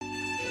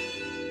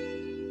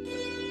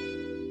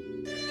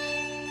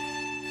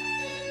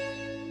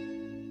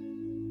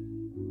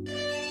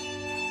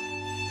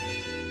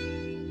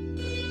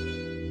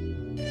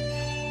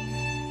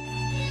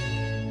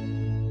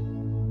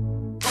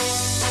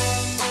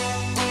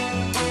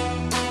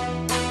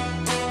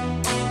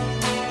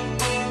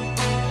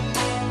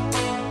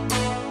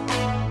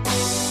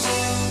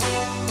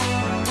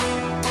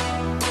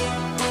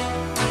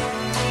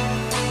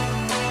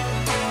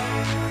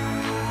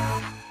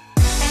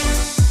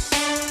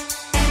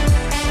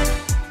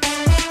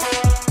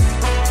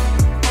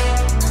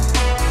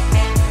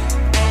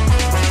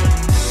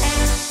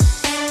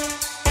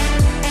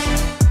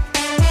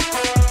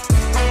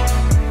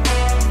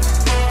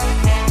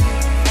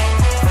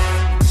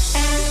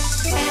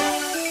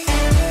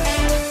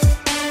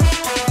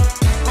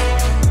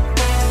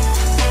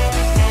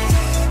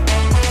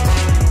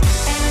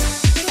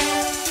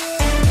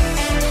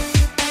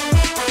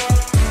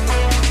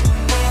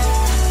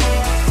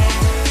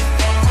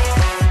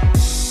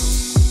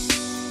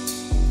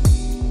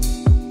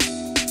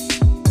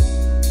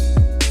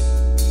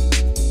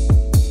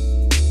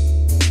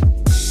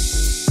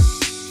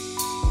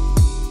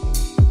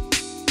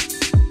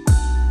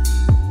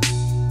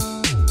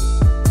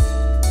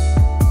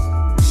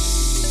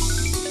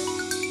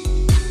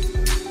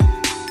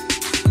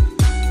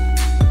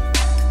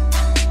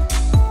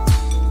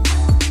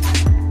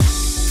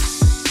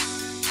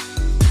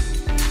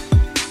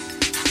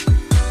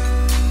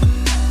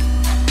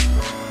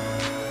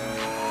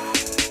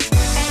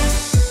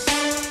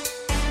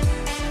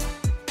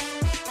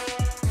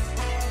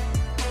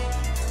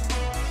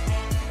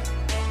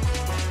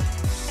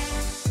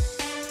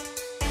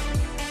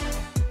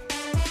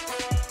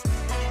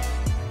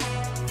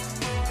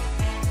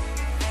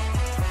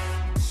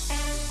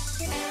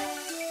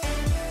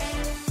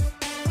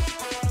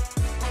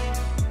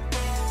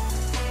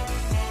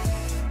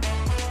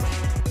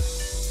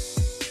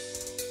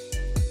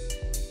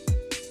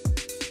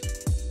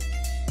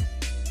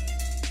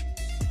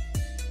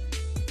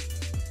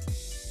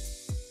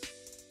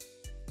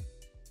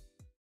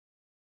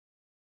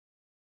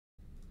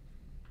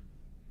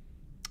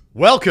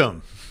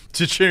Welcome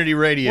to Trinity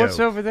Radio. What's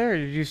over there?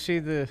 Did you see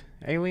the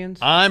aliens?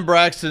 I'm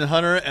Braxton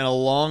Hunter, and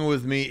along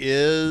with me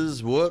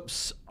is, all of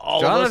us.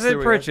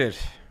 Jonathan Pritchett.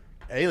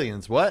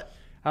 Aliens, what?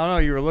 I don't know.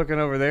 You were looking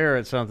over there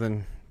at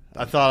something.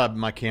 I thought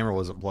my camera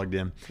wasn't plugged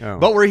in. Oh.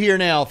 But we're here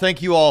now.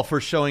 Thank you all for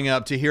showing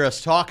up to hear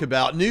us talk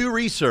about new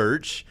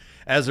research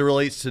as it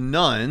relates to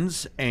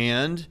nuns,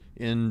 and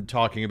in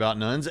talking about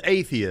nuns,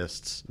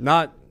 atheists.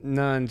 Not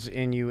nuns,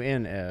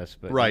 N-U-N-S,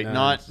 but right,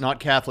 nuns.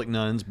 not Catholic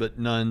nuns, but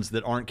nuns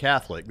that aren't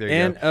Catholic. There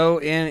you go.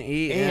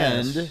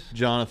 N-O-N-E-S. And,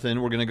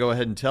 Jonathan, we're going to go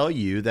ahead and tell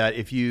you that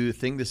if you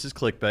think this is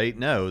clickbait,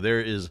 no,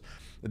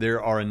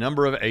 there are a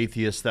number of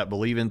atheists that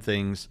believe in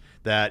things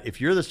that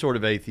if you're the sort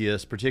of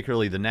atheist,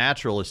 particularly the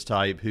naturalist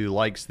type who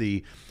likes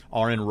the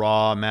R.N.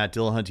 Raw, Matt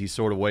Dillahunty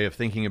sort of way of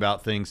thinking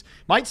about things,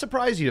 might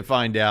surprise you to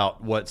find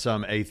out what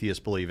some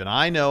atheists believe. And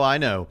I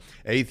know,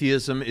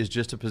 atheism is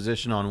just a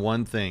position on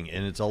one thing,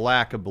 and it's a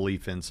lack of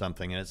belief in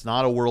something, and it's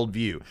not a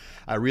worldview.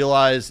 I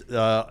realize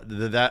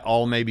that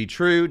all may be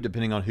true,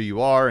 depending on who you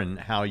are and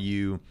how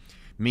you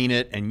mean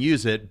it and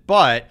use it,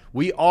 but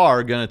we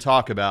are going to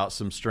talk about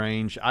some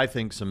strange, I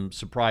think some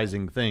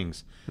surprising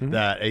things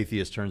that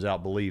atheists turns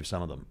out believe,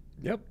 some of them.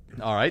 Yep.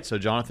 All right, so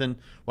Jonathan,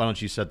 why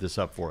don't you set this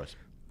up for us?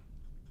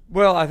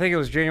 Well, I think it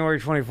was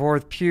January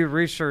 24th. Pew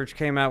Research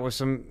came out with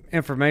some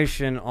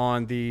information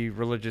on the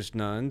religious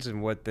nuns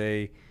and what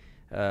they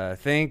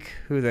think,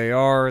 who they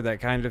are,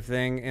 that kind of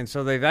thing. And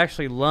so they've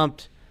actually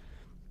lumped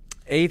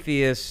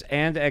atheists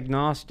and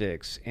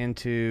agnostics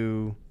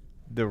into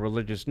the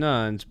religious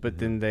nuns, but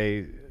then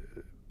they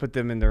put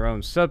them in their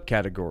own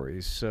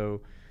subcategories.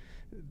 So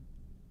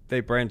they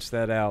branch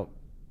that out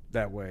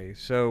that way.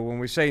 So when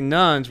we say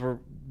nuns,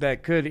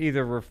 that could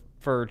either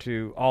refer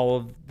to all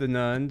of the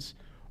nuns,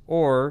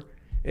 or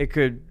it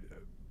could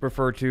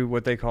refer to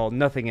what they call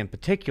nothing in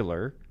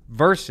particular,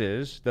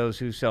 versus those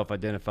who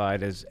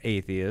self-identified as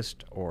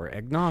atheist or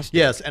agnostic.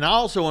 Yes, and I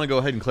also want to go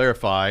ahead and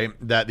clarify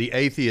that the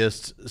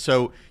atheists,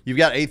 so you've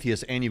got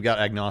atheists and you've got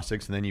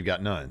agnostics, and then you've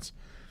got nuns.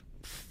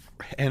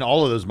 And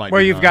all of those might be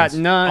nuns. You've got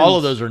nuns. All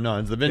of those are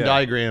nuns. The Venn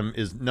diagram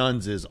is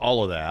nuns is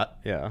all of that.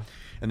 Yeah.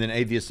 And then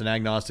atheists and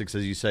agnostics,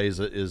 as you say, is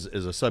a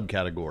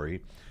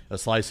subcategory, a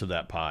slice of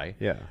that pie.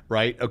 Yeah.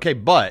 Right? Okay,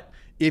 but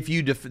if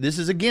you this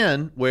is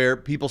again where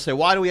people say,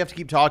 why do we have to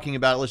keep talking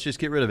about it? Let's just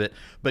get rid of it.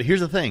 But here's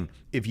the thing.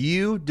 If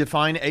you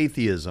define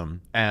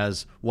atheism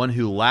as one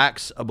who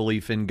lacks a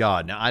belief in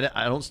God, now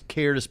I don't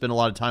care to spend a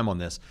lot of time on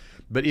this,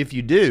 but if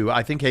you do,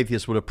 I think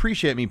atheists would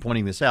appreciate me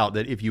pointing this out,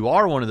 that if you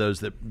are one of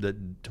those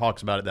that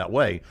talks about it that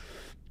way,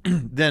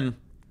 then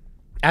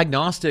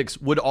agnostics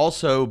would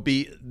also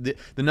be, the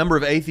number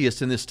of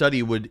atheists in this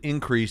study would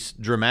increase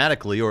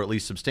dramatically, or at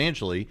least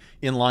substantially,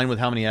 in line with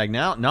how many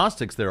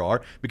agnostics there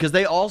are, because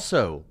they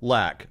also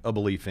lack a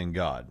belief in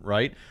God,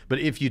 right? But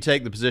if you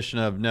take the position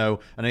of, no,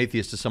 an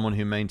atheist is someone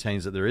who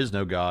maintains that there is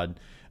no God,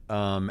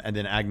 and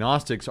then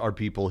agnostics are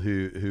people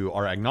who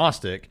are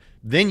agnostic,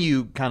 then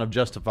you kind of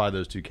justify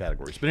those two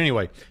categories. But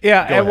anyway.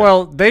 Yeah,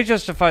 well, they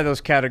justify those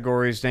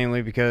categories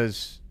namely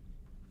because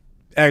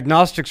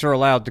agnostics are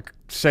allowed to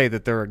say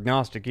that they're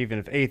agnostic, even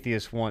if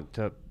atheists want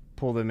to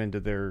pull them into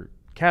their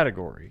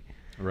category.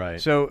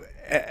 Right. So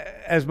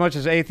as much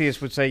as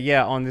atheists would say,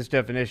 yeah, on this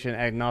definition,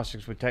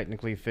 agnostics would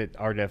technically fit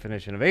our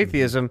definition of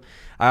atheism,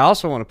 I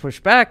also want to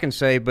push back and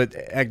say, but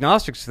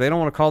agnostics, they don't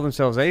want to call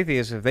themselves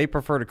atheists. If they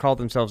prefer to call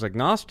themselves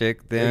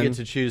agnostic, then they get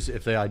to choose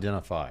if they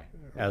identify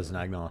as an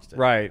agnostic.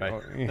 Right.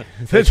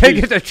 They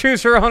get to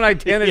choose their own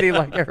identity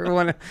like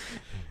everyone.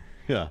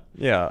 Yeah.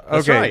 Yeah.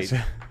 That's okay. right.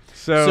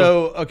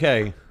 So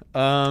okay.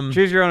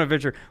 Choose your own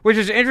adventure, which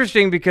is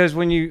interesting because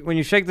when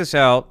you shake this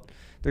out,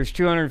 there's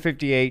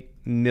 258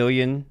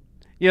 million.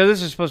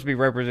 This is supposed to be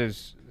represented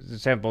as a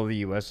sample of the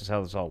U.S. That's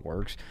how this all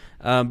works.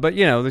 But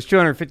there's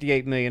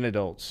 258 million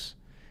adults,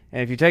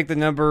 and if you take the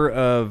number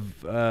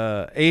of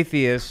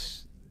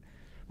atheists,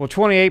 well,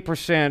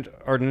 28%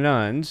 are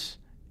nuns,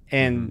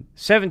 and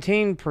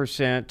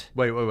 17%.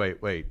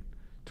 Wait.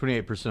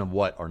 28% of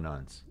what are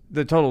nuns?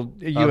 The total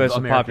U.S.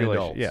 population.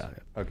 Adults. Yeah.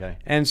 Okay.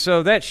 And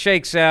so that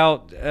shakes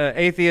out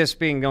atheists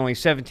being only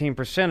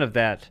 17% of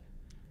that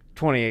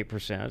 28%.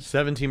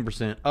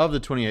 17% of the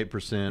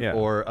 28%, Yeah.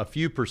 or a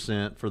few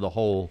percent for the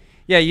whole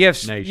Yeah, you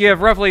nation.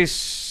 have roughly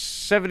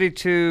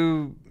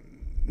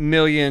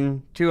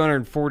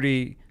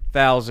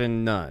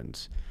 72,240,000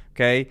 nuns.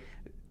 Okay.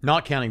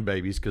 Not counting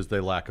babies because they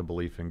lack a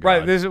belief in God.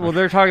 Right.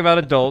 They're talking about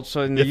adults.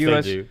 So in the If they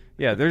U.S., do.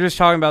 yeah, they're just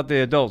talking about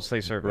the adults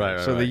they survey. Right,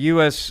 so right. the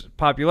U.S.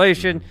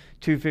 population,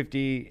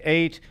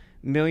 258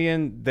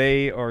 million,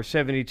 they are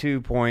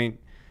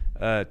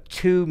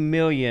 72.2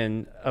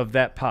 million of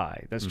that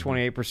pie. That's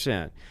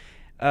 28%.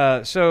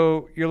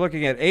 So you're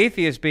looking at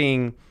atheists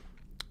being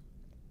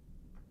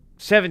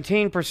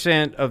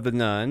 17% of the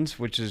nuns,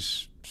 which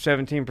is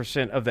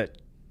 17% of that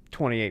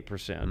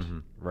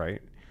 28%,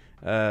 right,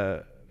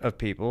 of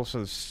people.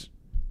 So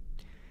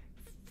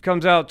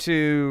comes out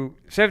to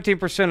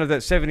 17% of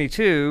that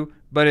 72,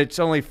 but it's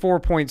only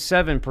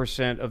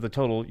 4.7% of the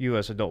total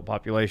U.S. adult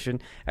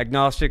population.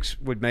 Agnostics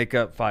would make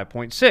up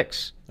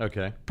 5.6%.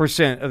 Okay.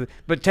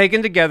 But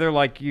taken together,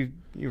 like you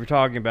were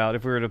talking about,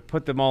 if we were to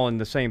put them all in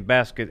the same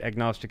basket,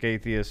 agnostic,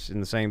 atheists in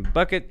the same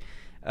bucket,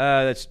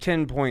 that's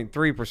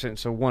 10.3%,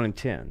 so 1 in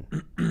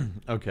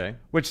 10. Okay.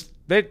 Which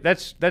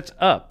that's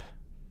up.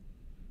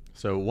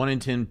 So 1 in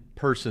 10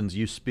 persons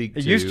you speak to,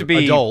 it used to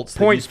be adults,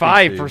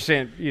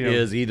 0.5%,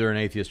 is either an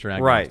atheist or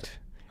agnostic. Right.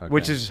 Okay.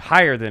 Which is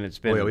higher than it's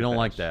been. Well, we don't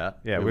like that.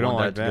 Yeah, we don't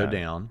like that to go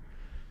down.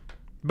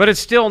 But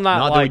it's still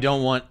not that we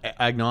don't want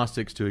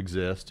agnostics to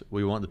exist.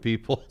 We want the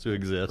people to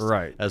exist,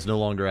 right, as no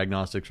longer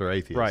agnostics or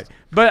atheists. Right.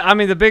 But I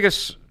mean, the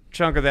biggest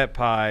chunk of that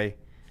pie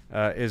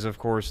is, of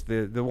course,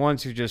 the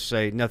ones who just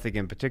say nothing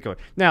in particular.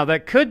 Now, there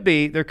could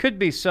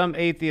be some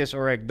atheists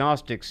or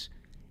agnostics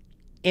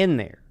in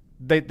there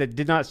that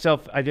did not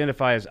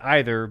self-identify as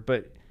either,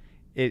 but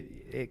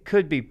it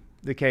could be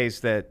the case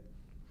that,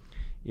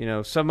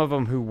 some of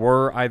them who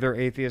were either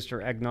atheist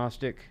or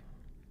agnostic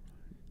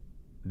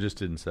just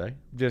didn't say.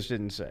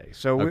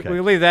 So okay. we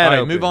leave that all right,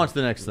 open. Move on to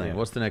the next thing. Yeah.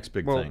 What's the next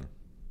big thing?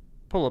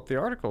 Pull up the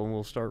article and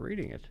we'll start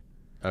reading it.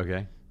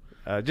 Okay.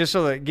 Just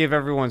so that give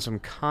everyone some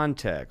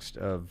context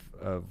of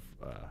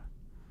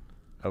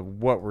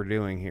what we're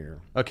doing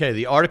here. Okay,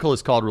 the article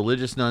is called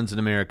Religious Nuns in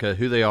America,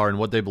 Who They Are and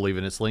What They Believe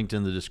in. It's linked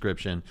in the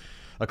description.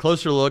 A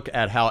closer look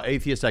at how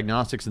atheists,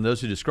 agnostics, and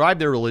those who describe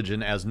their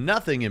religion as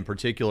nothing in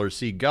particular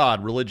see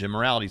God, religion,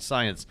 morality,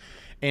 science,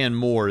 and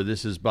more.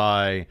 This is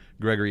by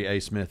Gregory A.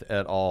 Smith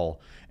et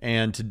al.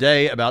 And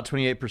today, about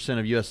 28%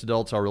 of U.S.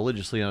 adults are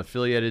religiously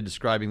unaffiliated,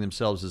 describing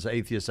themselves as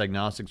atheists,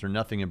 agnostics, or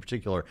nothing in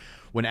particular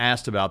when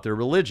asked about their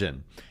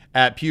religion.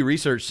 At Pew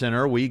Research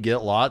Center, we get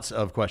lots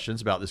of questions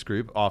about this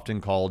group,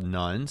 often called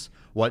nuns.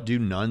 What do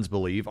nuns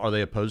believe? Are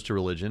they opposed to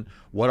religion?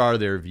 What are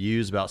their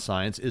views about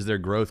science? Is their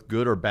growth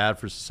good or bad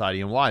for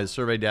society, and why? The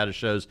survey data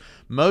shows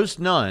most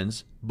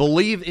nuns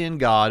believe in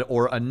God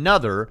or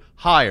another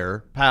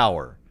higher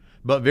power,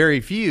 but very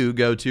few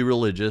go to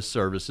religious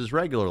services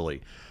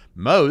regularly.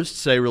 Most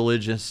say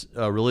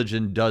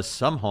religion does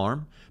some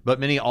harm, but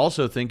many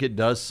also think it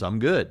does some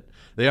good.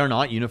 They are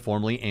not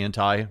uniformly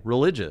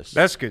anti-religious.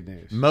 That's good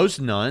news. Most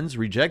nuns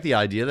reject the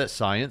idea that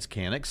science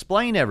can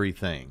explain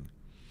everything,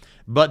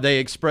 but they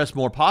express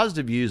more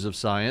positive views of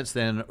science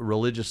than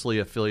religiously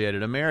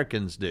affiliated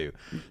Americans do.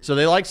 So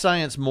they like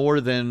science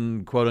more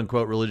than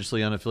quote-unquote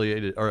religiously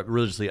unaffiliated or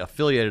religiously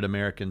affiliated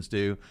Americans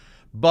do,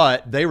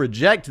 but they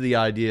reject the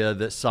idea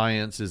that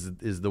science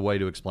is the way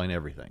to explain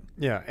everything.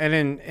 Yeah, and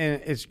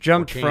it's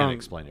jumped from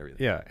explain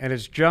everything. Yeah, and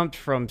it's jumped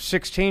from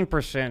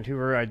 16% who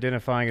were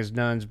identifying as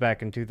nuns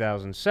back in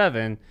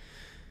 2007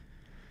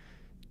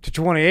 to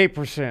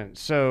 28%.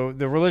 So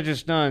the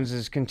religious nuns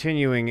is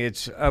continuing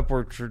its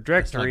upward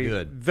trajectory. That's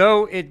not good.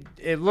 Though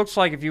it looks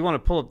like, if you want to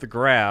pull up the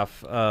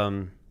graph,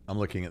 I'm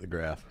looking at the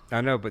graph.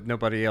 I know, but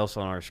nobody else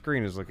on our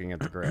screen is looking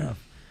at the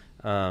graph.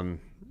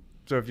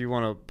 So if you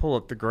want to pull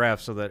up the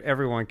graph so that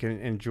everyone can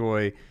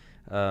enjoy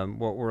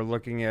what we're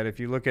looking at, if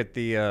you look at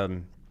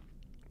the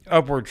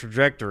upward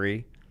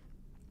trajectory.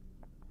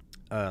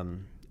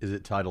 Is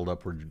it titled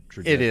Upward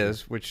Trajectory? It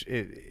is, which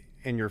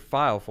in your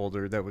file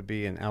folder, that would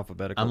be in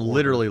alphabetical order.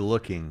 literally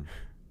looking.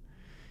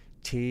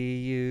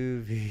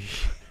 TUV.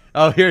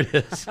 Oh, here it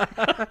is.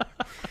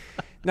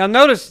 Now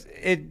notice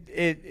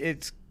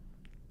it's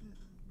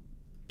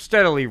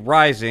steadily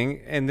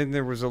rising, and then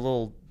there was that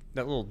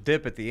little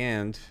dip at the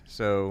end,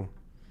 so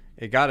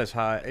it got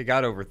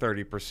over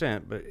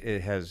 30%, but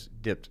it has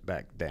dipped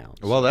back down.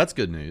 Well, that's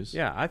good news.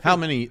 Yeah, I think. How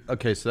many?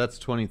 Okay, so that's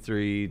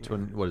 23.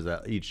 What is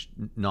that? Each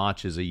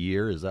notch is a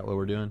year. Is that what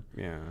we're doing?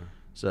 Yeah.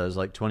 So it's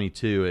like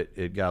 22.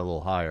 It got a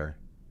little higher.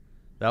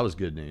 That was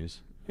good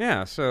news.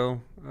 Yeah.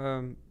 So,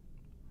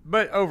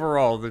 but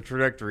overall, the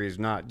trajectory is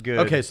not good.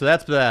 Okay, so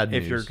that's bad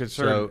news.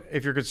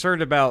 If you're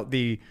concerned about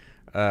the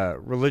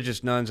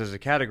religious nuns as a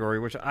category,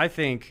 which I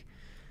think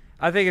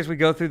as we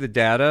go through the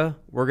data,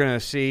 we're going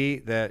to see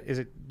that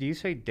do you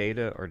say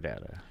data or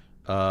data?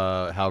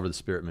 However the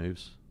Spirit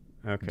moves.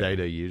 Okay.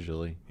 Data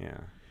usually. Yeah.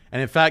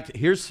 And in fact,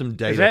 here's some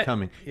data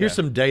coming. Here's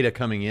some data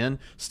coming in.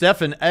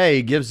 Stephen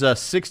A. gives us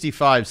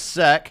 65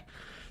 sec.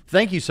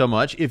 Thank you so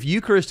much. If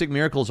Eucharistic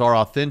miracles are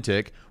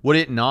authentic, would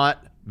it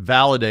not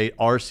validate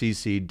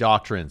RCC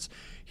doctrines?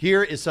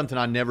 Here is something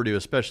I never do,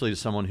 especially to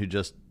someone who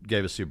just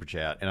gave a super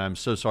chat, and I'm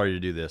so sorry to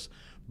do this,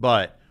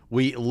 but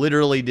we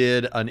literally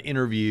did an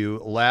interview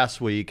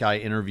last week. I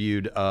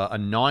interviewed a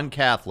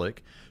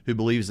non-Catholic who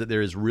believes that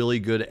there is really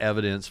good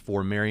evidence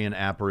for Marian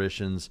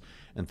apparitions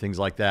and things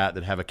like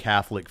that have a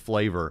Catholic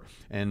flavor.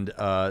 And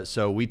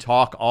so we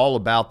talk all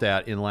about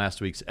that in last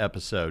week's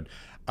episode.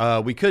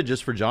 We could,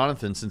 just for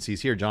Jonathan, since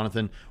he's here.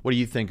 Jonathan, what do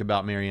you think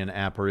about Marian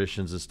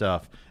apparitions and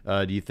stuff?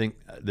 Do you think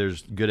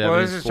there's good evidence?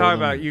 Well, this is talking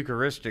about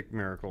Eucharistic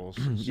miracles.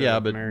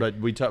 Yeah, but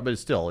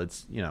still,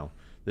 it's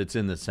it's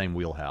in the same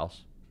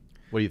wheelhouse.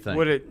 What do you think?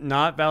 Would it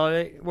not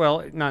validate?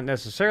 Well, not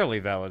necessarily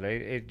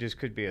validate. It just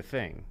could be a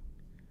thing.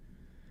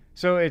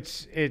 So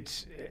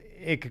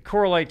it could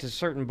correlate to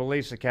certain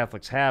beliefs that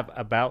Catholics have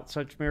about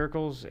such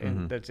miracles,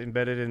 and that's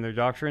embedded in their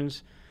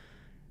doctrines,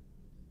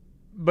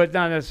 but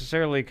not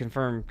necessarily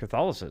confirm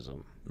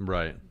Catholicism.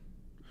 Right.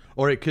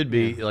 Or it could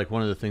be like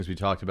one of the things we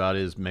talked about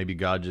is maybe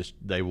God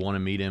they want to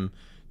meet him.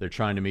 They're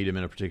trying to meet him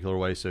in a particular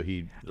way, so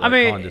he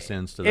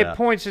condescends to that. It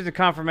points to the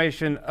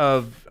confirmation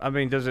of,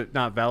 does it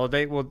not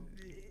validate? Well,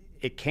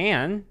 it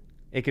can.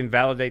 It can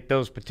validate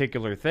those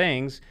particular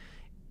things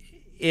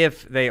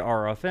if they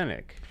are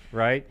authentic,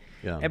 right?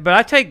 Yeah. But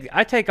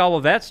I take all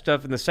of that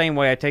stuff in the same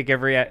way I take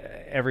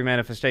every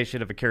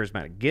manifestation of a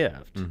charismatic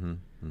gift.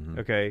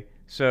 Okay,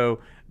 so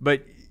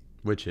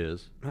which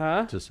is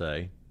to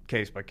say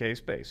case by case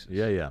basis.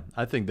 Yeah.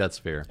 I think that's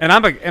fair. And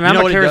I'm a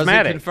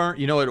charismatic.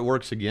 You know what it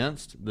works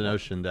against? The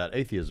notion that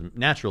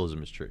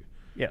naturalism is true.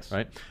 Yes.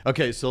 Right.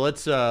 Okay. So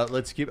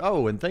let's keep.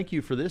 Oh, and thank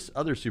you for this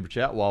other super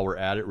chat while we're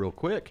at it, real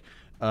quick.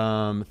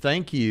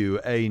 Thank you.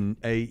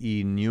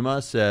 A.E.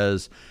 Numa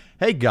says,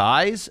 "Hey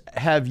guys,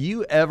 have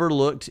you ever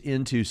looked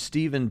into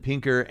Steven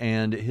Pinker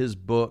and his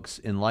books,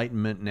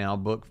 Enlightenment Now,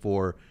 book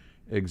for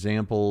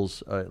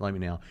examples?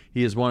 Enlightenment Now.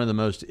 He is one of the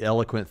most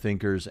eloquent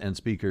thinkers and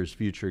speakers.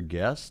 Future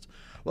guest."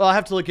 Well, I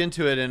have to look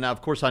into it, and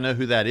of course I know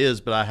who that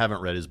is, but I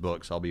haven't read his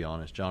books. I'll be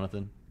honest,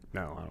 Jonathan.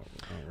 No, I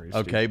don't read.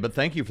 Okay, but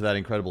thank you for that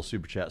incredible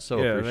super chat. So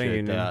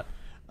appreciate that.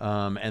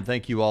 And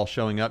thank you all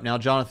showing up. Now,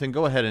 Jonathan,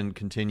 go ahead and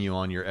continue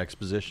on your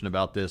exposition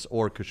about this,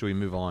 or should we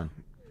move on?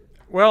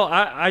 Well,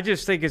 I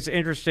just think it's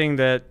interesting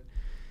that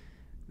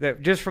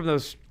just from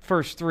those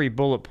first 3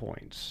 bullet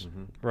points,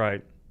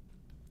 right,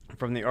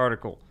 from the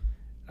article,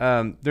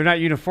 they're not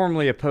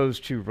uniformly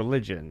opposed to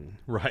religion.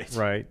 Right.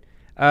 Right.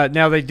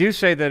 Now, they do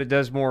say that it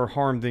does more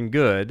harm than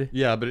good.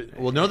 Yeah, but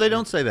no, they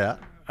don't say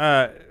that.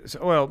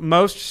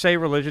 Most say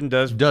religion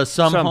does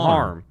some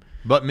harm.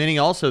 But many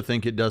also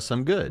think it does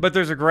some good. But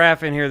there's a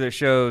graph in here that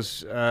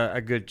shows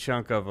a good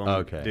chunk of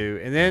them do.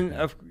 And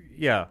then,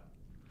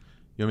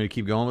 You want me to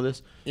keep going with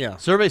this? Yeah.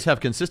 Surveys have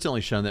consistently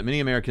shown that many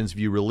Americans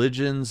view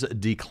religion's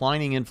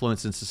declining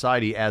influence in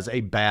society as a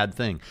bad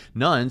thing.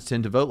 Nuns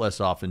tend to vote less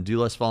often, do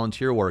less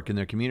volunteer work in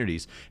their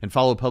communities, and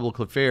follow public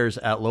affairs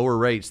at lower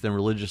rates than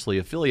religiously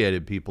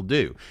affiliated people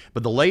do.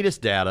 But the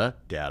latest data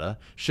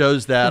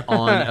shows that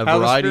on a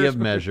variety of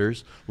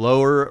measures,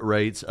 lower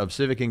rates of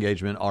civic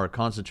engagement are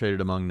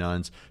concentrated among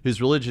nuns, whose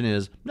religion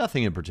is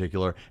nothing in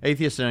particular.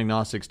 Atheists and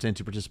agnostics tend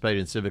to participate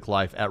in civic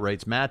life at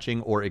rates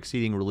matching or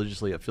exceeding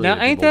religiously affiliated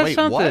now, ain't people. That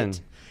something?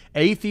 What?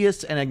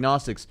 Atheists and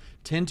agnostics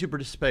tend to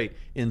participate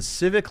in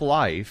civic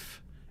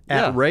life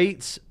at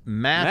rates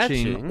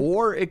matching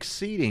or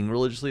exceeding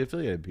religiously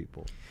affiliated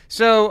people.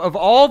 So, of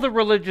all the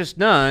religious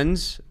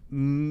nuns,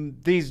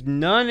 these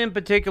none in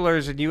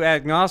particulars, and you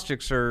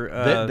agnostics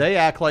are... they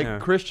act like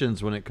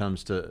Christians when it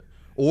comes to...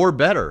 Or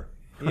better.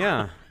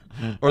 Yeah.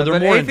 Or they're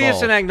more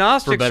atheists and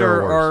agnostics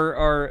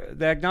are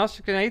the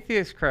agnostic and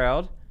atheist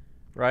crowd,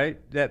 right?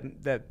 That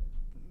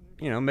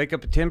make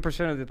up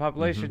 10% of the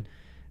population.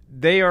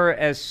 They are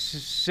as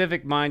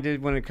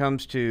civic-minded when it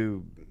comes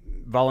to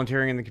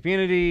volunteering in the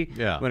community,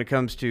 when it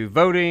comes to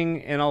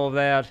voting and all of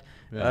that.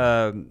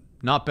 Yeah.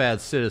 Not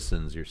bad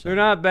citizens, you're saying.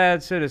 They're not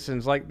bad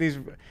citizens. Like these,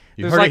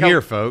 you heard it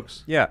here,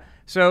 folks. Yeah.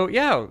 So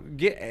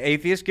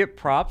atheists get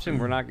props, and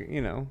we're not.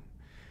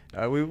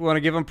 We want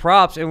to give them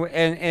props, and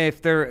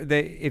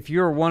if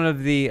you're one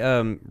of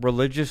the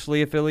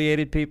religiously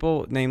affiliated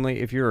people, namely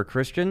if you're a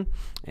Christian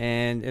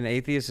and an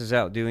atheist is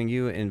outdoing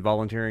you in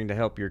volunteering to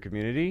help your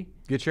community,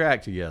 get your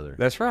act together.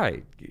 That's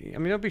right.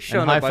 Don't be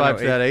showing up. High five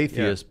to that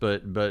atheist,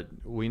 but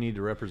we need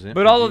to represent.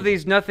 But all of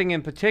these nothing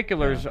in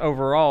particulars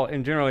overall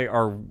and generally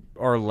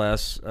are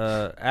less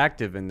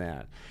active in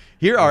that.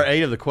 Here are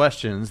 8 of the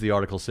questions, the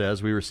article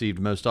says, we received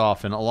most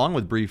often, along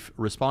with brief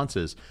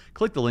responses.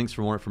 Click the links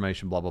for more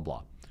information, blah, blah,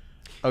 blah.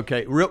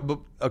 Okay,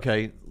 look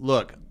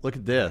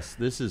at this.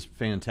 This is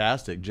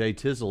fantastic. Jay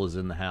Tizzle is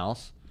in the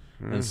house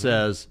and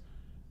says,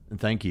 and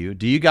thank you,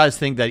 do you guys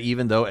think that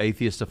even though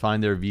atheists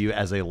define their view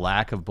as a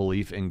lack of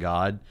belief in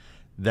God,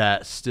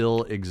 that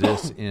still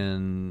exists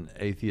in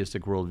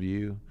atheistic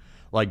worldview?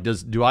 Like,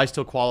 do I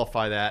still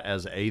qualify that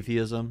as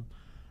atheism?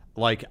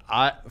 Like,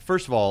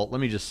 first of all, let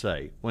me just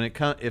say,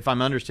 if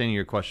I'm understanding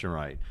your question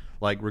right,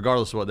 like,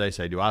 regardless of what they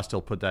say, do I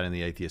still put that in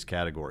the atheist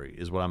category,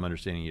 is what I'm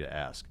understanding you to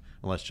ask,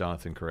 unless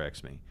Jonathan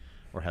corrects me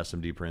or has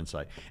some deeper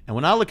insight. And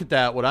when I look at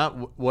that,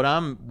 what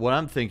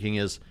I'm thinking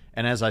is,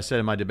 and as I said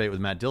in my debate with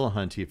Matt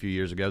Dillahunty a few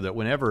years ago, that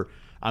whenever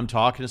I'm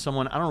talking to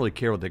someone, I don't really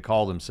care what they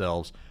call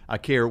themselves. I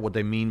care what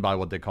they mean by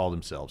what they call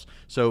themselves.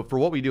 So for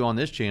what we do on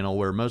this channel,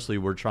 where mostly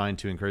we're trying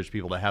to encourage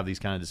people to have these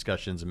kind of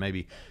discussions and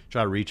maybe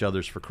try to reach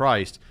others for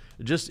Christ,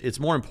 it's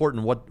more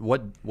important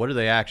what are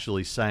they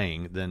actually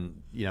saying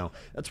than,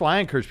 that's why I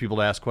encourage people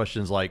to ask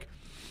questions like,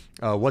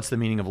 what's the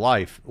meaning of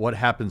life? What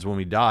happens when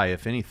we die,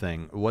 if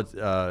anything?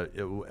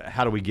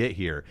 How do we get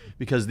here?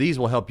 Because these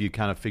will help you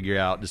kind of figure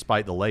out,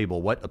 despite the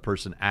label, what a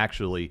person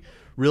actually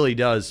really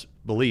does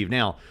believe.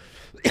 Now,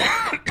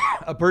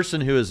 a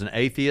person who is an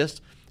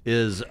atheist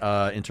is,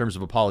 in terms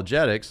of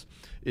apologetics,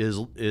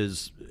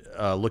 is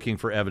looking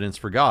for evidence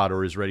for God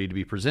or is ready to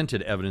be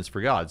presented evidence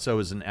for God. So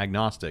is an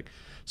agnostic.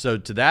 So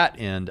to that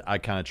end, I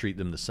kind of treat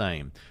them the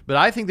same. But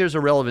I think there's a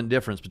relevant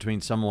difference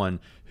between someone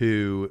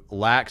who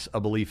lacks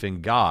a belief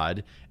in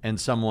God and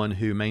someone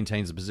who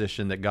maintains a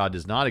position that God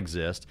does not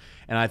exist.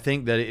 And I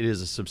think that it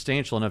is a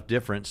substantial enough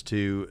difference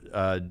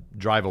to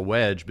drive a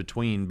wedge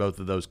between both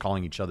of those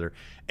calling each other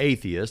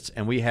atheists.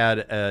 And we had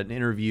an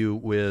interview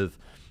with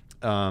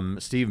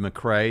Steve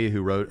McRae,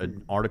 who wrote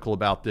an article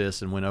about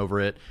this and went over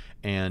it.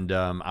 And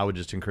I would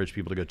just encourage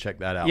people to go check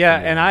that out. Yeah,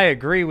 and I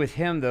agree with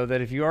him, though,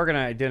 that if you are going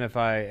to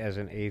identify as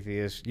an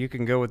atheist, you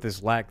can go with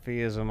this lack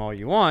theism all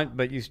you want,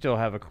 but you still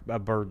have a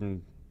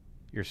burden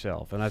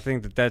yourself. And I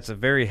think that that's a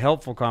very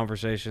helpful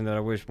conversation that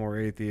I wish more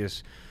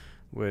atheists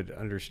would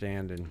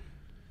understand. And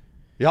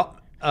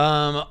yep.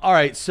 All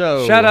right,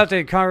 so shout out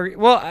to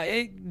Well,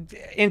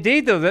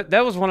 indeed, though,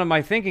 that was one of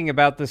my thinking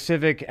about the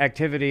civic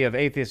activity of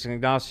atheists and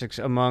agnostics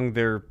among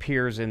their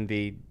peers in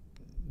the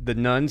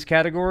nuns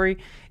category,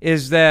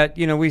 is that,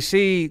 we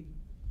see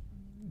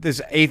this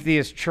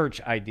atheist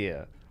church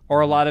idea,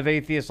 or a lot of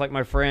atheists like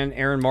my friend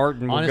Aaron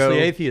Martin will honestly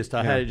go, atheist.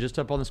 I had it just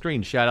up on the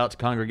screen. Shout out to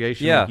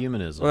Congregational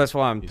Humanism. Well, that's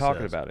why I'm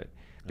talking about it,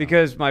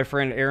 because my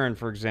friend Aaron,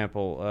 for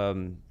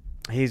example,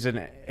 he's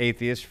an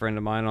atheist friend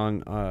of mine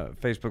on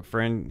Facebook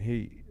friend.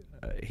 He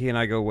and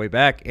I go way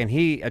back, and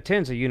he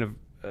attends a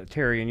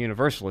Unitarian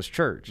Universalist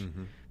church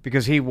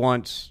because he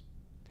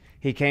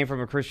came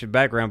from a Christian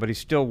background, but he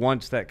still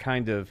wants that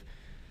kind of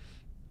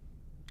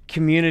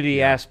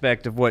community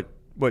aspect of what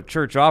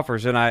church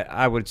offers. And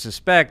I would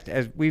suspect,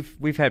 as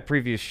we've had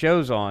previous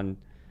shows on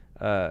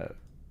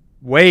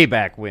way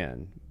back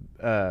when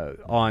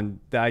on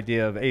the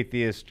idea of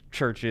atheist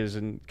churches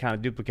and kind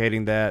of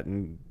duplicating that,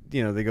 and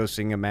they go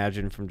sing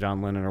Imagine from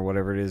John Lennon or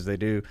whatever it is they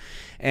do.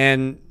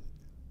 And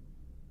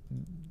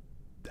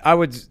I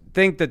would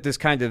think that this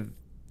kind of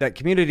that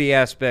community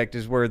aspect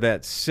is where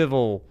that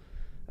civil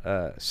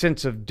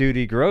sense of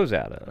duty grows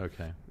out of.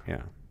 Okay.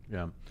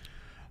 Yeah.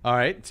 All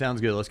right,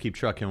 sounds good. Let's keep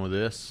trucking with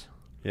this.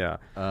 Yeah.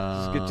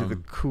 Let's get to the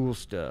cool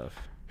stuff.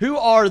 Who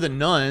are the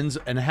nuns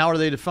and how are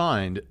they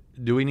defined?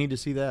 Do we need to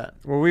see that?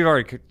 Well, we've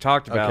already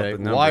talked about the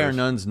numbers. Why are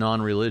nuns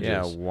non-religious?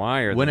 Yeah,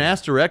 why are When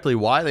asked directly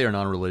why they are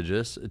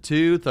non-religious,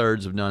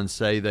 2/3 of nuns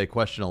say they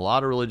question a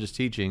lot of religious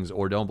teachings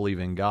or don't believe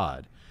in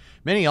God.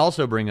 Many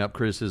also bring up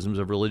criticisms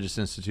of religious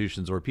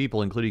institutions or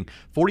people, including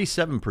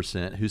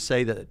 47% who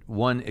say that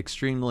one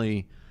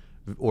extremely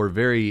or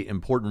very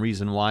important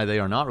reason why they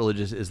are not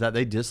religious is that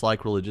they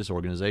dislike religious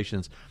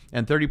organizations,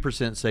 and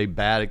 30% say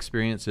bad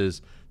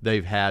experiences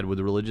they've had with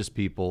religious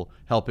people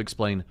help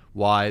explain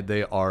why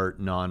they are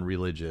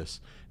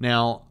non-religious.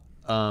 Now,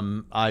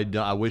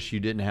 I wish you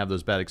didn't have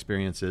those bad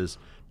experiences,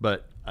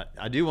 but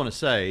I do want to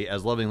say,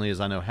 as lovingly as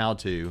I know how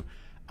to,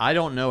 I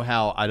don't know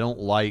how I don't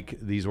like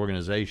these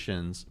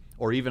organizations,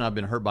 or even I've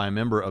been hurt by a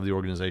member of the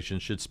organization,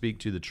 should speak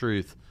to the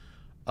truth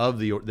of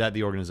that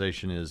the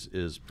organization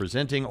is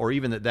presenting, or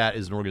even that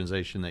is an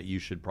organization that you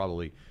should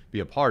probably be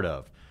a part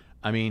of.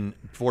 I mean,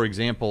 for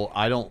example,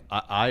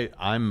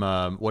 I'm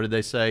what did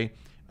they say?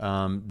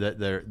 That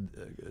they're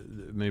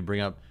let me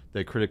bring up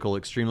the critical,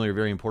 extremely or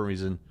very important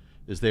reason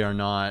is they are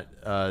not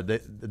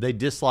they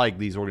dislike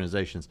these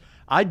organizations.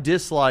 I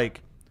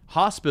dislike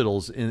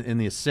hospitals in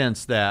the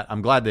sense that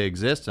I'm glad they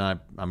exist, and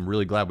I'm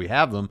really glad we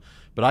have them.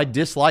 But I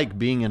dislike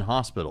being in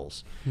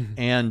hospitals.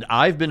 And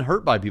I've been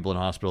hurt by people in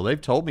hospital.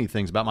 They've told me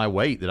things about my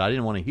weight that I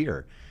didn't want to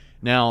hear.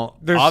 Now,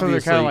 obviously,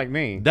 they're kind of like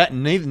me. That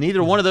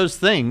neither one of those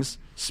things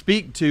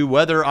speak to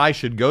whether I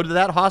should go to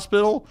that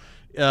hospital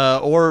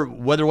or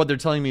whether what they're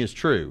telling me is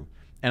true.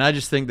 And I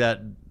just think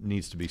that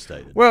needs to be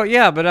stated. Well,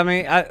 yeah, but I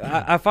mean,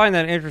 I find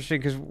that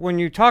interesting because when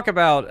you talk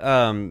about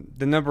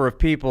the number of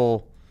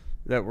people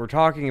that we're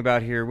talking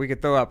about here, we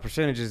could throw out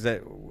percentages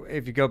that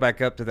if you go back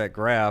up to that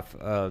graph,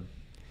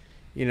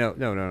 no.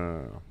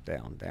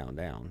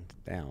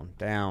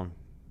 Down.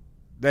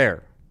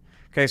 There.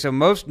 Okay, so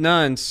most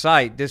nuns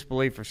cite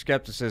disbelief or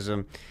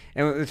skepticism.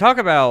 And when we talk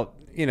about,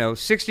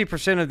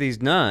 60% of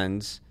these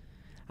nuns,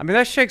 I mean,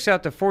 that shakes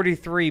out to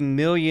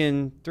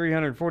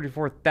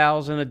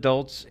 43,344,000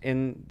 adults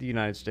in the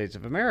United States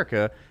of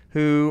America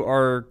who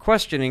are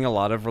questioning a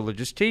lot of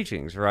religious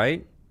teachings,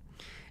 right?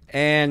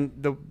 And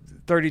the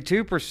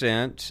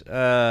 32%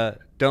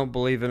 don't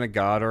believe in a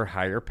God or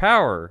higher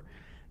power.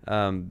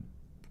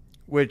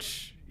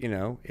 Which,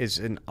 is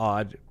an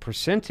odd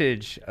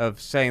percentage of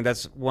saying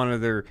that's one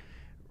of their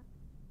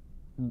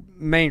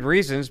main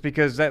reasons,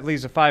 because that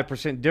leaves a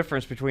 5%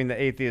 difference between the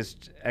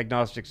atheist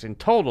agnostics in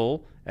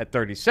total at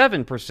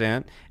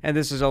 37%, and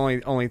this is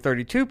only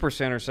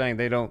 32% are saying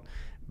they don't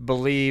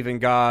believe in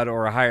God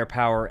or a higher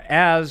power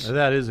as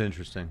that is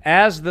interesting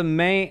as the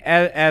main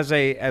as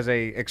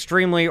a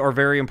extremely or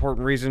very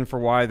important reason for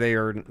why they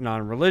are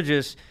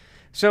non-religious.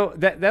 So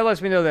that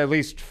lets me know that at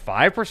least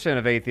 5%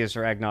 of atheists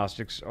or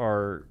agnostics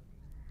are,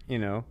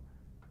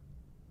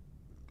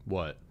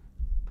 what?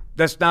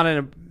 That's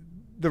not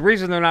the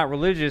reason they're not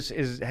religious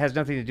has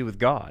nothing to do with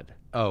God.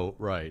 Oh,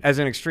 right. As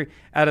an extreme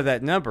out of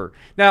that number.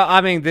 Now, I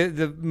mean,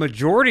 the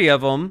majority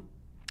of them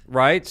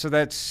right? So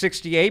that's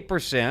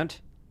 68%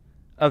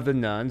 of the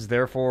nuns,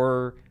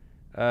 therefore,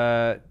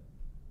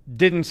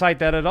 didn't cite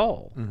that at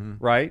all,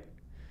 right?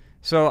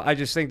 So I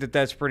just think that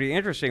that's pretty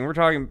interesting. We're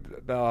talking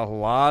about a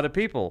lot of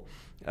people,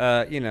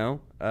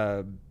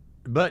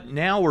 But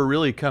now we're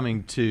really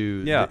coming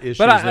to the issues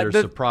but that are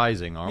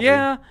surprising, aren't we?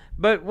 Yeah,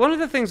 but one of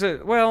the things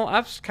that,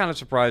 I'm kind of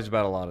surprised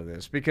about a lot of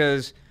this,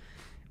 because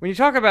when you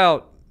talk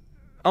about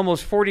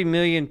almost 40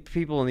 million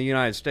people in the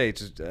United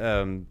States,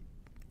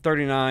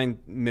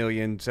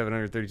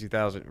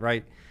 39,732,000,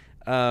 right?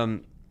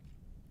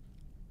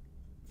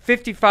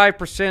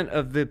 55%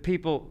 of the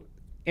people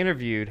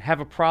interviewed have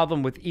a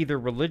problem with either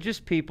religious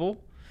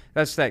people.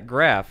 That's that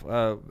graph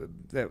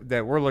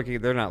that we're looking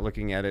at. They're not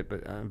looking at it,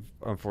 but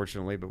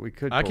unfortunately, but we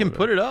could. I can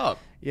put it up.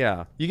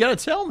 Yeah. You got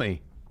to tell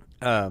me.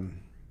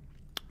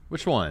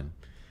 Which one?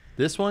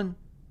 This one?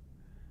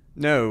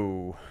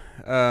 No.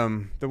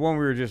 The one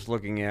we were just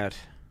looking at.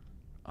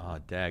 Oh,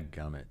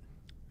 dadgummit.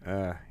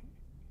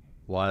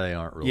 Why they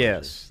aren't religious.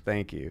 Yes,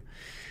 thank you.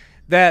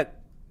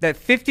 That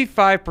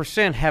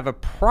 55% have a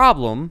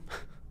problem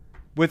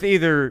with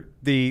either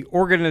the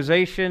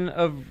organization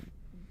of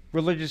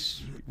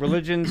religions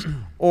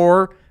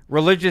or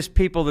religious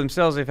people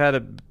themselves. They've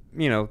had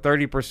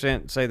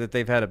 30% say that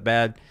they've had a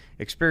bad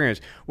experience,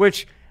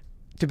 which,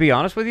 to be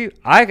honest with you,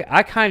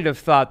 I kind of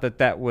thought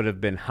that would have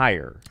been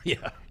higher.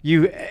 Yeah.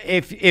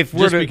 If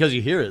we're just because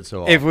you hear it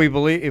so often. If we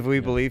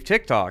believe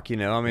TikTok,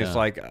 it's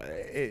like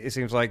it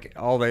seems like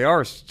all they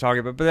are talking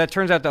about, but that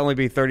turns out to only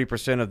be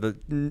 30% of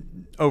the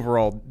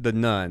overall the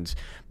nuns,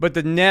 but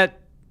the net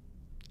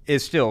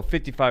is still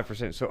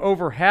 55%. So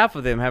over half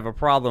of them have a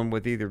problem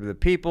with either the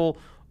people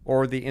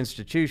or the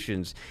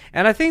institutions,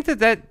 and I think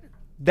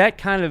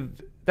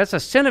that's a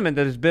sentiment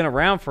that has been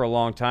around for a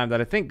long time that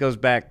I think goes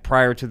back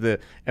prior to the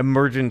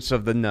emergence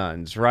of the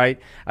nuns, right?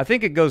 I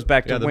think it goes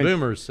back to the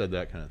boomers said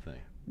that kind of thing.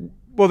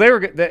 Well,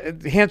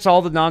 hence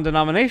all the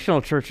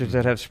non-denominational churches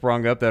that have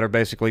sprung up that are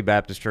basically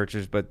Baptist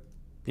churches, but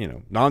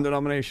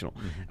non-denominational,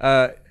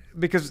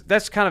 because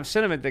that's kind of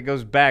sentiment that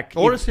goes back.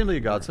 Or Assembly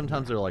of God.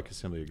 Sometimes they're like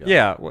Assembly of God.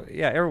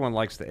 Yeah, everyone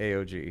likes the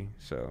AOG.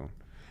 So,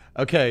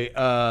 okay,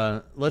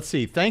 let's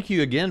see. Thank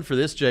you again for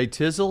this. Jay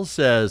Tizzle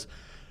says,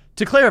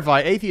 to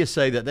clarify, atheists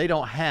say that they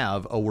don't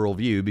have a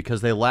worldview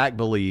because they lack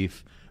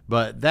belief.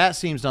 But that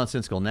seems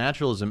nonsensical.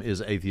 Naturalism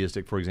is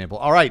atheistic, for example.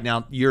 All right,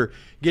 now you're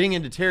getting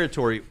into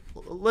territory.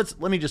 Let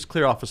me just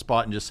clear off a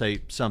spot and just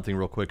say something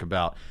real quick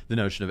about the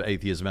notion of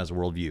atheism as a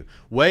worldview.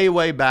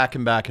 Way back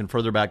and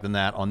further back than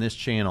that on this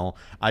channel,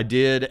 I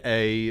did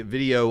a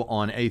video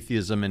on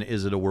atheism and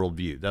is it a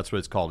worldview? That's what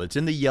it's called. It's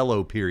in the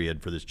yellow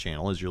period for this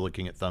channel as you're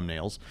looking at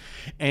thumbnails.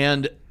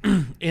 And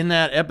in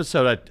that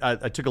episode,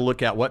 I took a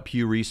look at what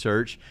Pew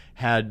Research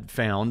had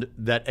found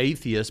that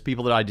atheists,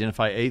 people that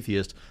identify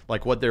atheists,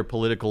 like what their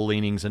political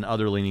leanings and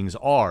other leanings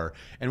are.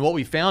 And what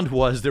we found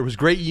was there was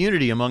great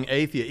unity among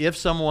atheists. If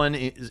someone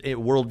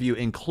worldview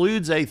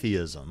includes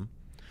atheism,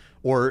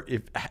 or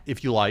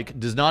if you like,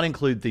 does not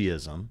include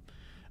theism,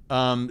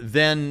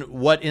 then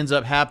what ends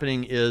up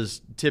happening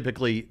is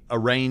typically a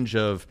range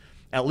of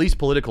at least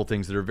political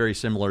things that are very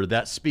similar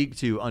that speak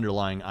to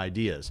underlying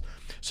ideas.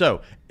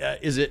 So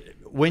is it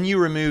when you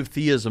remove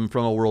theism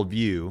from a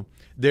worldview,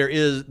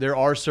 there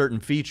are certain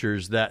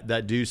features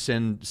that do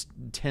tend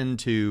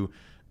to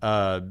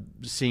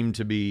seem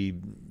to be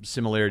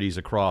similarities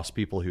across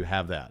people who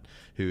have that,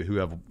 who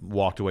have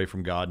walked away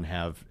from God and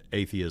have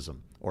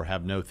atheism or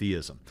have no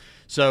theism.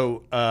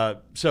 So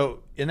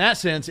in that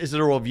sense, is it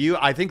a worldview?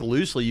 I think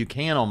loosely you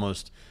can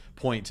almost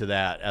point to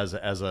that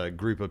as a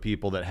group of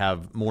people that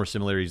have more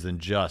similarities than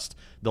just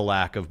the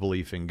lack of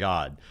belief in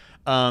God.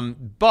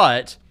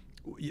 But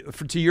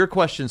to your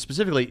question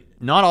specifically,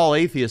 not all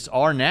atheists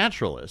are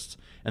naturalists.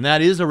 And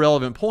that is a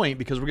relevant point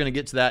because we're going to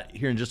get to that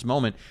here in just a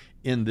moment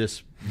in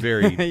this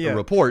very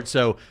report.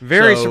 So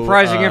very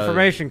surprising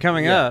information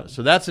coming up.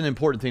 So that's an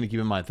important thing to keep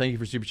in mind. Thank you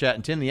for Super Chat.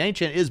 And Tim the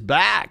Ancient is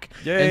back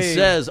and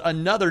says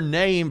another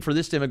name for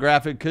this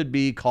demographic could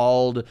be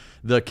called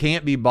the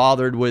can't be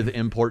bothered with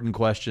important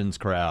questions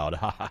crowd.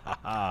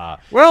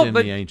 Well, Tim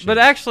the Ancient. But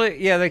actually,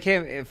 they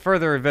can't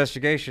further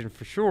investigation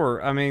for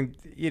sure. I mean,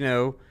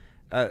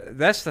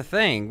 that's the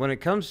thing when it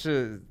comes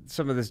to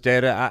some of this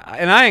data,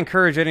 and I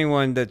encourage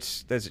anyone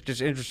that's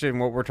just interested in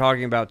what we're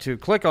talking about to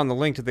click on the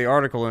link to the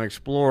article and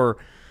explore,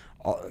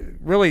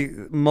 really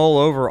mull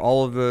over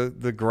all of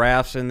the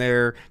graphs in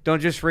there.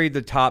 Don't just read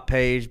the top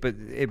page, but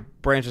it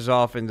branches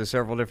off into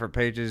several different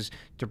pages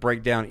to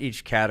break down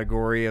each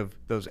category of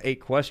those 8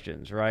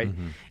 questions, right?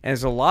 Mm-hmm. And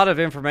there's a lot of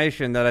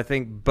information that I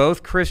think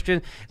both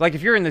Christian, like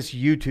if you're in this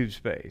YouTube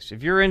space,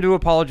 if you're into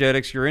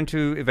apologetics, you're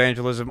into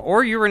evangelism,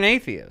 or you're an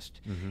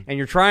atheist, and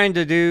you're trying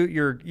to do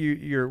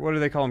your what do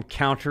they call them,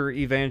 counter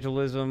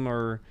evangelism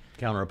or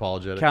counter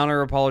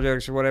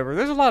apologetics or whatever.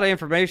 There's a lot of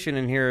information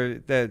in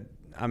here that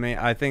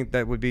I think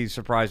that would be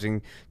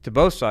surprising to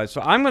both sides.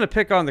 So I'm going to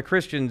pick on the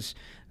Christians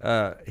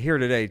here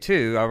today,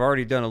 too. I've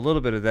already done a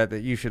little bit of that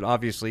you should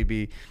obviously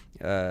be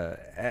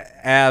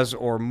as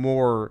or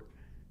more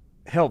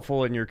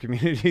helpful in your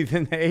community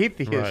than the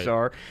atheists Right.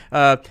 are.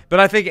 But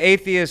I think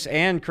atheists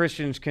and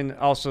Christians can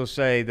also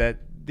say that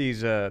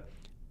these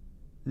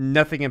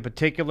nothing in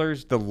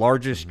particulars, the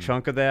largest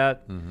chunk of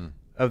that,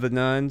 of the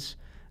nuns,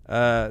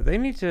 they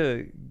need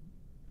to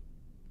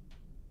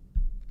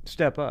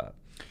step up.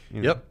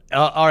 You know? Yep.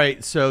 All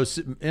right. So,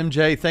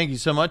 MJ, thank you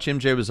so much.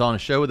 MJ was on a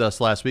show with us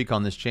last week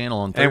on this channel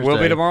on Thursday. And will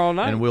be tomorrow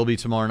night. And will be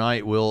tomorrow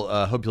night. We'll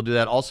hope you'll do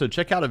that. Also,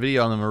 check out a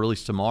video on them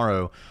released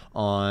tomorrow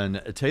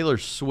on Taylor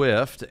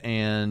Swift,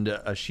 and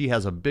she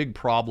has a big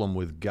problem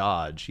with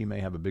God. She may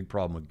have a big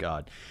problem with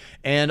God.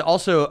 And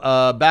also,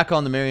 back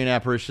on the Marian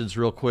apparitions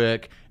real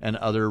quick and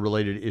other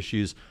related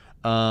issues.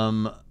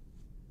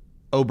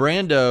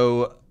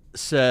 Obrando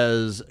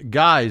says,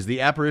 guys,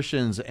 the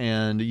apparitions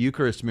and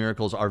Eucharist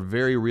miracles are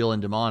very real and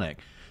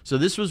demonic. So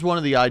this was one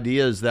of the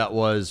ideas that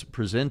was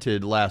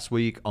presented last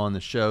week on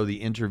the show,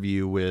 the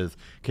interview with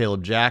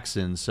Caleb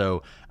Jackson.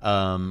 So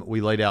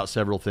we laid out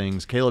several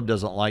things. Caleb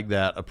doesn't like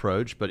that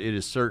approach, but it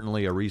is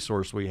certainly a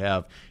resource we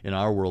have in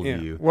our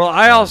worldview. Well,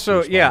 I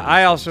also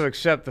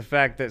accept the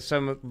fact that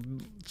some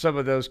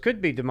of those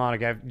could be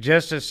demonic,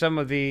 just as some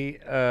of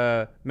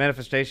the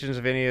manifestations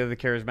of any of the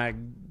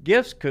charismatic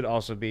gifts could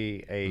also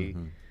be a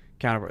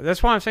counterpart.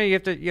 That's why I'm saying you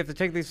have to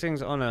take these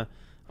things on a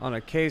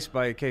case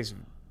by case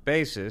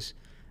basis.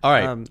 All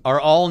right.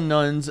 Are all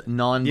nuns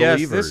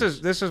non-believers? Yes,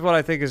 this is what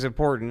I think is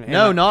important.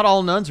 No, not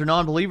all nuns are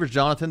non-believers,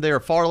 Jonathan. They are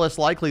far less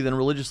likely than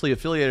religiously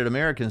affiliated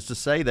Americans to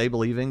say they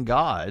believe in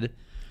God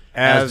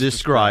as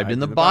described in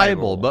the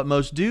Bible. But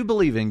most do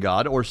believe in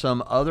God or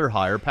some other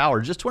higher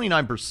power. Just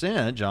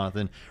 29%,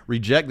 Jonathan,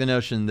 reject the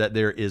notion that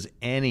there is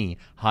any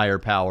higher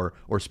power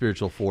or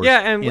spiritual force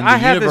and in the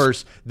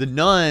universe. The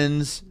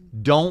nuns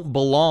don't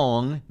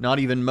belong, not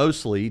even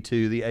mostly,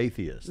 to the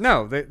atheists.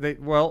 No,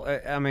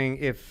 I mean,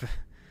 if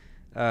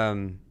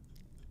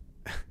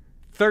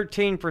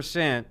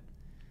 13%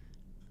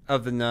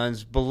 of the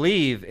nuns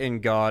believe in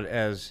God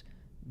as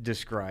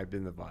described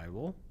in the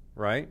Bible,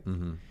 right?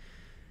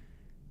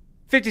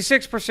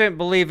 56%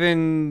 believe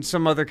in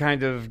some other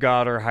kind of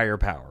God or higher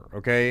power,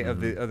 okay,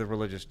 of the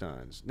religious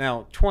nuns.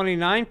 Now,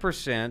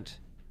 29%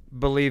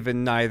 believe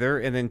in neither,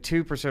 and then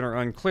 2% are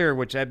unclear,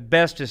 which at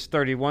best is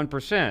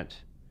 31%.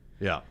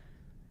 Yeah.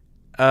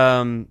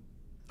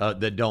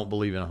 That don't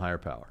believe in a higher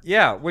power.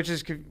 Yeah, which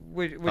if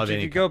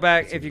you go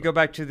back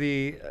to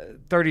the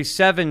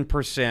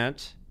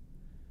 37%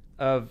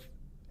 of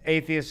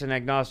atheists and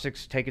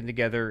agnostics taken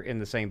together in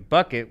the same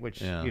bucket, which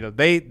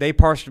they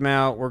parsed them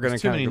out. We're going to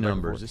too many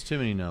numbers. It's too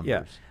many numbers.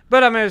 Yeah,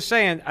 but I was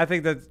saying I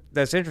think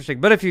that's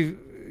interesting. But if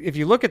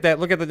you look at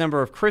that, look at the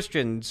number of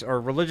Christians or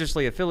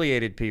religiously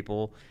affiliated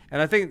people, and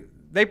I think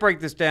they break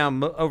this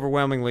down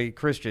overwhelmingly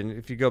Christian.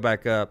 If you go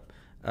back up.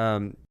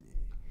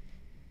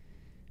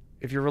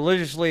 If you're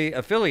religiously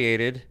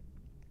affiliated,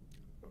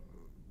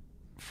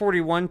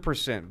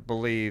 41%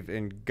 believe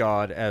in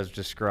God as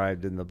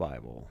described in the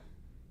Bible.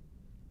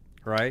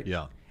 Right?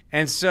 Yeah.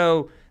 And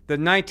so the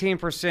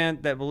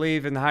 19% that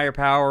believe in the higher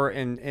power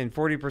and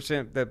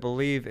 40% that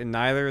believe in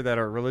neither that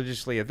are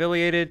religiously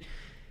affiliated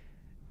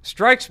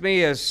strikes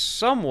me as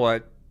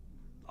somewhat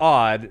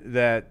odd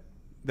that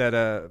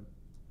the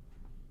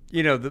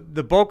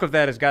bulk of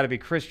that has got to be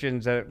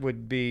Christians that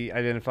would be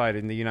identified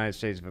in the United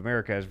States of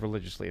America as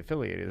religiously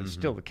affiliated. It's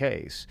still the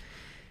case.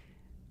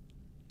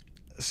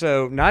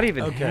 So not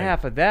even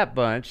half of that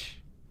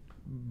bunch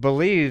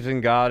believes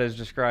in God as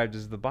described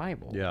as the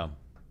Bible. Yeah.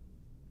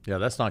 Yeah,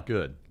 that's not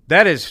good.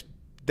 That is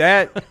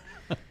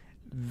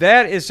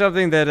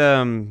something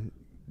that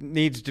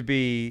needs to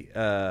be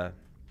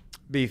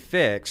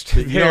fixed.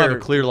 You don't have a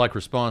clear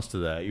response to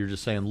that. You're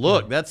just saying,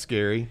 look, that's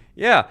scary.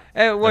 Yeah.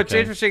 And what's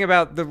interesting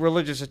about the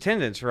religious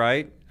attendance,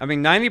 right? I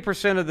mean,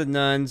 90% of the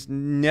nuns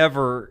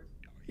never,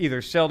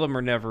 either seldom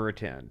or never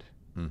attend.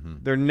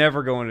 They're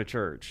never going to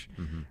church,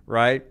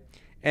 right?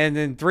 And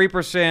then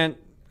 3%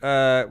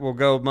 will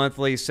go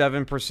monthly,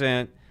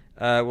 7%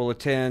 will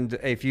attend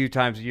a few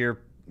times a year.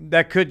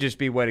 That could just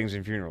be weddings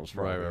and funerals.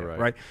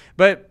 Right.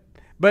 But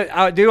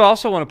I do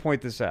also want to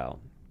point this out.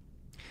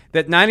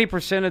 That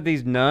 90% of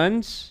these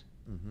nuns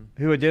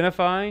who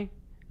identify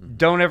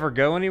don't ever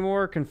go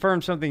anymore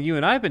confirms something you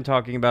and I have been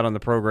talking about on the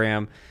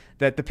program,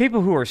 that the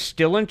people who are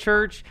still in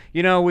church,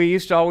 we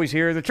used to always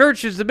hear the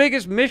church is the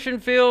biggest mission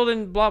field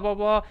and blah, blah,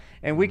 blah.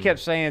 And we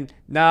kept saying,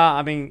 nah,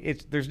 I mean,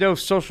 there's no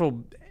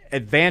social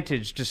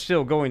advantage to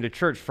still going to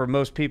church for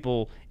most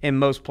people in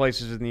most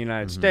places in the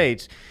United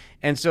States.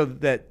 And so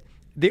that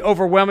the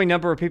overwhelming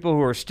number of people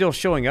who are still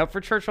showing up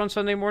for church on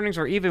Sunday mornings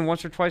or even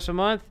once or twice a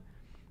month,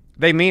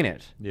 they mean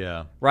it.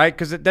 Yeah. Right?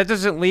 Because that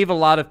doesn't leave a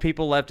lot of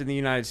people left in the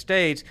United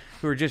States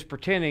who are just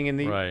pretending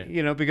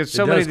because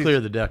so many. It does clear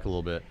the deck a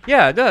little bit.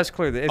 Yeah, it does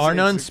clear the. Are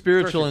nuns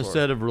spiritual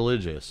instead of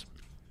religious?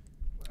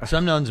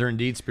 Some nuns are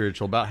indeed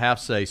spiritual. About half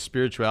say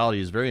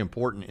spirituality is very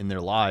important in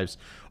their lives,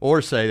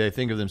 or say they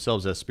think of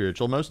themselves as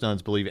spiritual. Most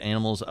nuns believe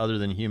animals other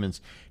than humans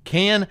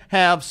can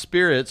have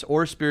spirits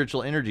or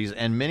spiritual energies,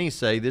 and many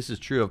say this is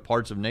true of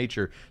parts of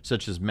nature,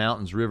 such as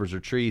mountains, rivers, or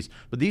trees.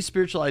 But these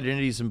spiritual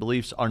identities and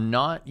beliefs are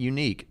not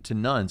unique to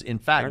nuns. In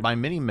fact, by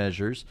many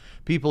measures,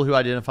 people who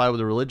identify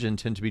with a religion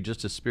tend to be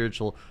just as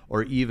spiritual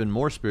or even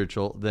more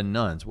spiritual than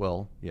nuns.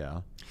 Well,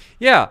 yeah.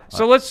 Yeah,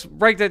 so let's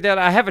break that down.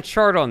 I have a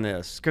chart on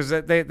this because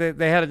they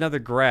had another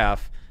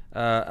graph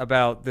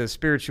about the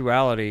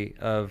spirituality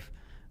of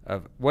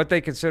what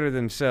they consider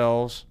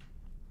themselves,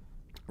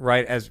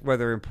 right, as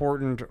whether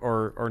important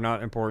or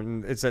not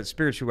important. It's that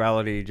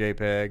spirituality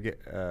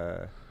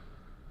JPEG.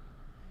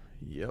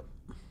 Yep.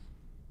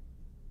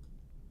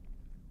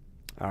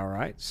 All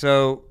right.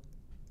 So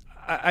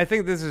I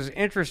think this is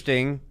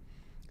interesting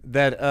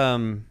that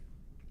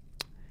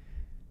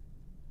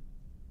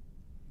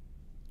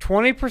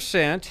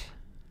 20%,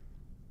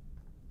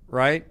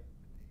 right?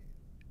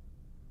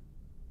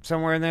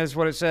 Somewhere in there is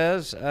what it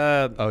says.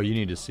 You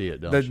need to see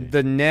it, don't you?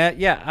 The net,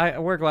 yeah, I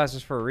wear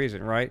glasses for a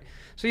reason, right?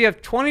 So you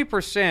have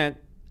 20%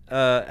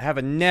 have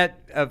a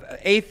net of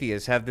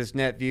atheists have this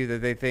net view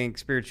that they think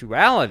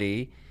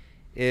spirituality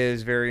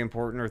is very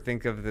important or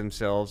think of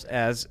themselves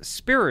as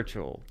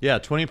spiritual. Yeah,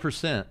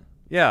 20%.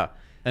 Yeah.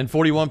 And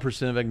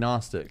 41% of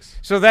agnostics.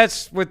 So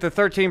that's with the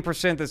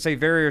 13% that say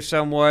very or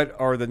somewhat,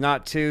 or the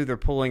not to, they're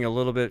pulling a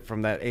little bit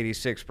from that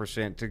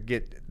 86% to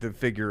get the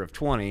figure of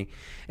 20.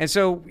 And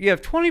so you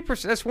have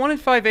 20%, that's 1 in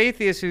 5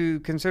 atheists who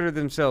consider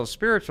themselves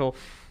spiritual,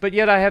 but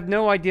yet I have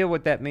no idea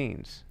what that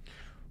means.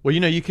 Well,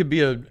 you could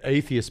be an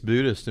atheist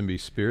Buddhist and be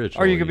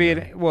spiritual. Or you could be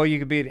you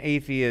could be an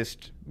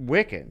atheist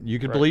Wiccan. You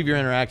could believe you're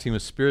interacting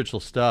with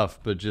spiritual stuff,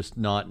 but just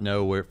not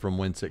know from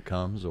whence it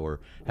comes, or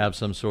have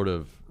some sort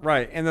of...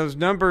 Right, and those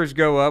numbers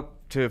go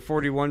up to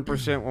 41%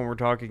 when we're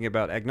talking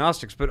about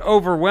agnostics, but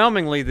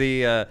overwhelmingly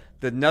the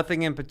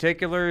nothing in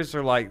particulars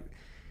are like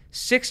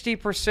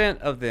 60%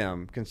 of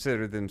them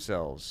consider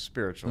themselves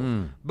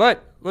spiritual.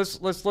 But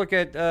let's look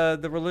at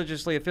the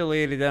religiously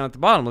affiliated down at the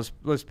bottom.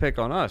 Let's pick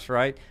on us,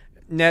 right?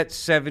 Net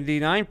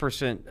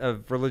 79%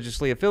 of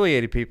religiously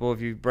affiliated people.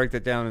 If you break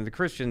that down into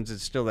Christians,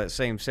 it's still that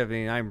same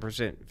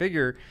 79%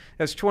 figure.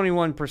 That's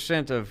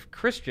 21% of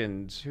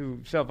Christians who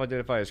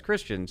self-identify as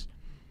Christians.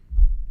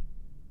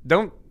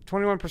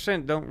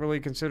 21% don't really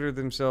consider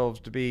themselves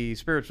to be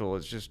spiritual.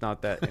 It's just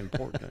not that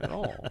important at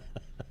all.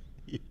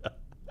 Yeah.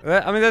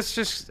 That's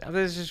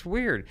just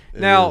weird.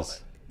 Now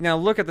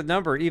look at the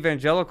number.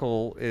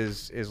 Evangelical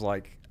is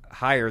like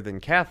higher than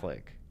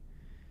Catholic.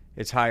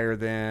 It's higher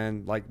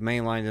than like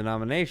mainline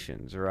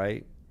denominations,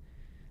 right?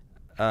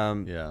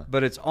 Yeah.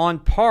 But it's on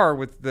par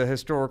with the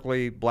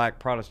historically black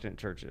Protestant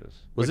churches.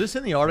 Was this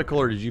in the article,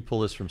 or did you pull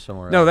this from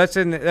somewhere else? No, that's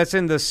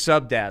in the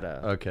sub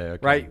data. Okay.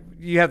 Right.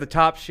 You have the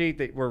top sheet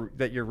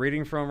that you're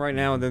reading from right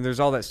now, and then there's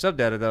all that sub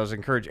data that I was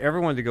encourage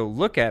everyone to go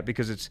look at,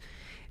 because it's.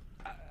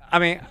 I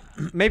mean,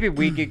 maybe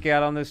we geek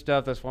out on this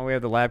stuff. That's why we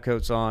have the lab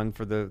coats on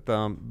for the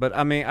thumb. But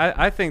I mean,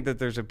 I think that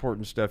there's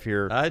important stuff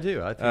here. I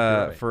do. I think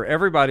you're right. For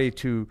everybody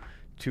to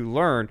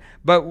learn.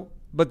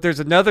 But there's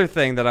another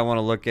thing that I want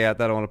to look at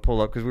that I want to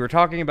pull up, because we were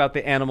talking about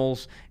the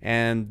animals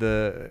and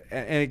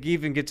it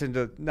even gets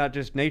into not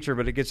just nature,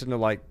 but it gets into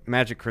like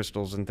magic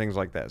crystals and things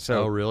like that.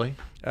 So, oh, really?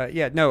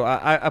 Yeah, no,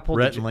 I pulled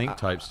Rhett and Link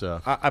type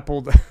stuff. I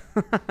pulled.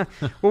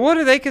 Well, what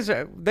are they? Because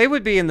they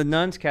would be in the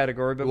nuns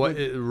category. But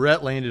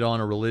Rhett landed on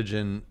a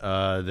religion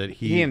that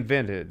he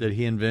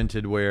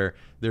invented where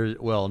there's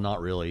not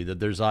really, that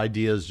there's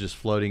ideas just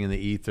floating in the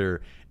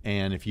ether.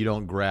 And if you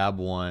don't grab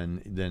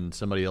one, then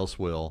somebody else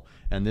will.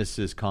 And this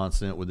is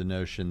consonant with the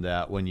notion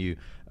that when you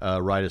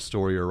write a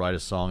story or write a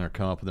song or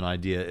come up with an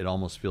idea, it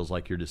almost feels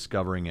like you're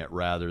discovering it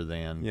rather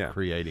than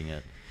creating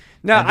it.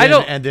 Now,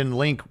 and then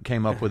Link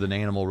came up with an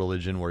animal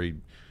religion where he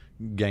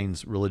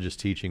gains religious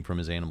teaching from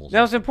his animals.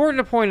 Now, it's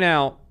important to point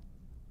out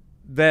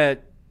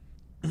that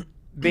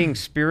being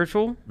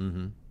spiritual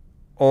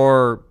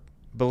or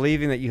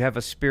believing that you have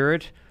a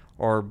spirit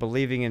or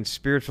believing in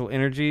spiritual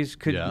energies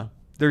could... Yeah.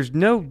 There's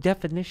no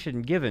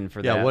definition given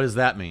for that. Yeah, what does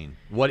that mean?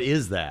 What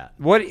is that?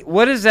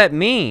 What does that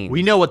mean?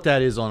 We know what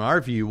that is on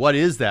our view. What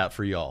is that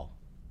for y'all?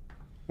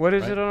 What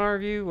is it on our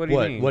view? What do you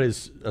mean? What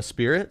is a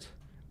spirit?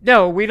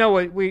 No, we know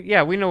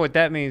what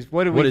that means.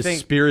 What does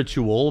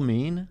spiritual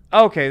mean?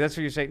 Okay, that's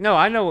what you're saying. No,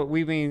 I know what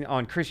we mean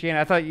on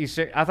Christianity.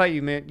 I thought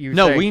you meant you.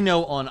 No, we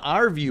know on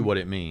our view what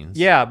it means.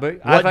 Yeah,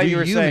 but I thought you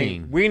were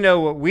saying we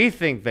know what we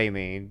think they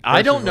mean.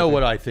 I don't know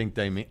what I think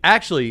they mean.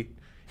 Actually,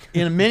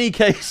 in many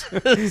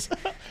cases,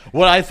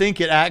 what I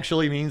think it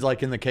actually means,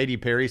 like in the Katy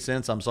Perry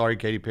sense, I'm sorry,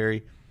 Katy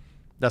Perry.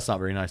 That's not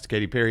very nice to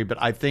Katy Perry,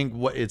 but I think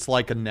it's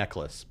like a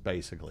necklace,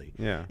 basically.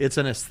 Yeah. It's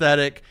an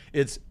aesthetic.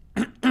 It's,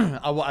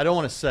 I don't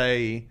want to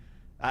say,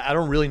 I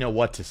don't really know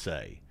what to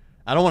say.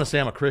 I don't want to say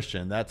I'm a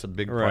Christian. That's a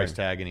big price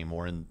tag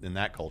anymore in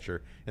that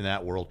culture, in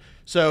that world.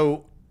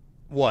 So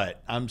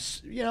what? I'm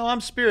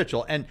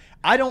spiritual, and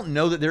I don't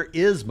know that there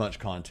is much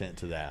content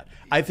to that.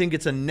 I think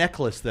it's a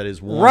necklace that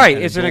is worn. Right,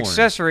 it's an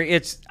accessory.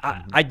 It's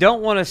I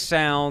don't want to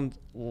sound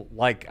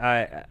like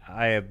I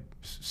am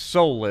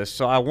soulless.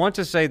 So I want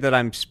to say that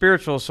I'm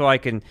spiritual, so I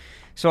can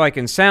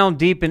sound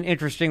deep and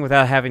interesting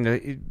without having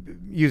to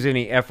use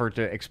any effort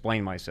to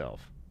explain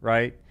myself.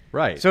 Right.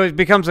 Right. So it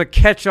becomes a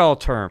catch-all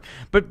term.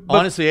 But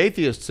honestly,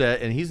 atheists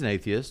said, and he's an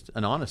atheist,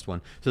 an honest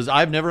one, says,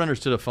 I've never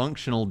understood a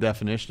functional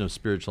definition of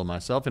spiritual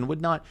myself and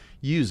would not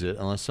use it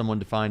unless someone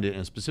defined it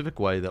in a specific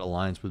way that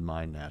aligns with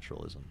my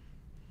naturalism.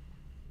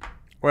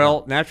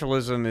 Well,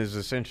 naturalism is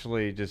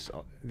essentially just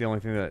the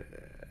only thing that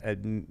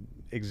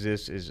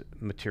exists is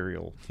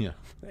material. Yeah.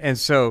 And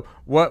so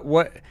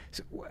what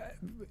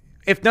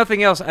if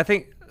nothing else, I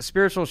think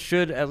spiritual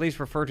should at least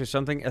refer to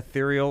something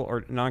ethereal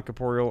or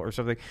non-corporeal or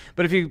something.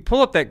 But if you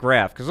pull up that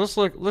graph, because let's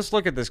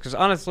look at this, because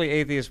honestly,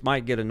 atheists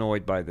might get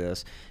annoyed by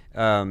this.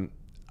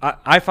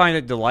 I find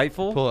it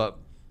delightful. Pull up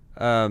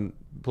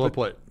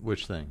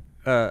which thing?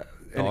 An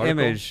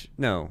image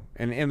from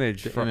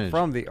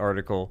the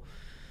article.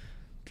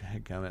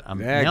 Now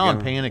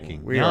I'm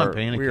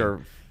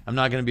panicking. I'm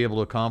not going to be able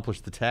to accomplish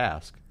the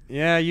task.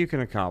 Yeah, you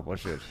can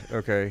accomplish it.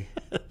 Okay.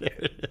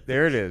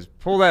 There it is.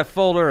 Pull that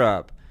folder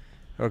up.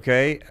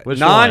 Okay. Which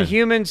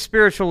non-human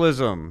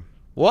spiritualism.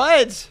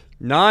 What?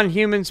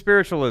 Non-human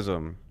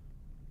spiritualism.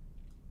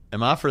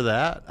 Am I for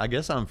that? I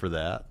guess I'm for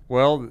that.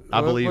 Well,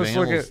 I believe let's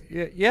animals. look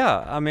at,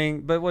 yeah, I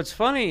mean, but what's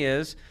funny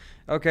is,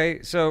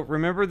 okay, so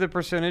remember the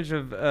percentage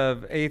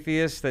of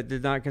atheists that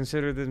did not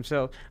consider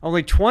themselves,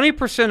 only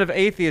 20% of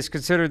atheists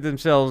considered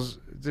themselves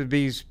to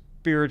be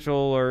spiritual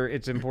or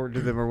it's important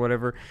to them or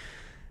whatever.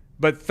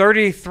 But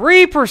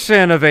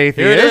 33% of atheists.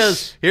 Here it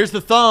is. Here's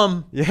the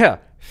thumb. Yeah.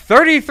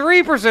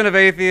 33% of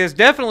atheists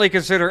definitely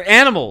consider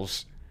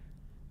animals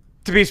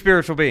to be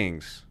spiritual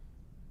beings.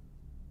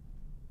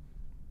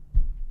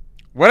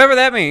 Whatever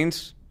that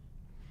means.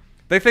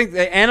 They think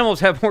that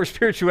animals have more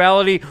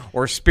spirituality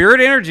or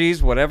spirit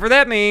energies, whatever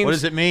that means. What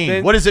does it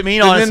mean? What does it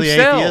mean, honestly,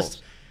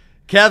 atheist?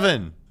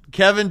 Kevin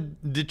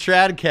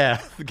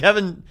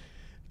DeTradcath.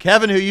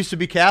 Kevin, who used to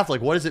be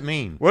Catholic, what does it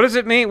mean? What does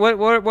it mean? What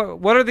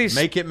are these?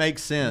 Make it make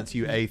sense,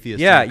 you atheist.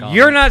 Yeah,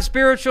 you're not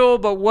spiritual,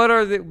 but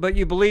but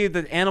you believe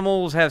that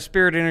animals have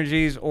spirit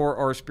energies or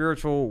are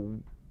spiritual.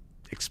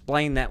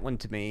 Explain that one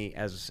to me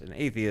as an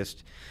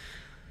atheist.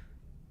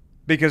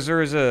 Because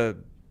there's a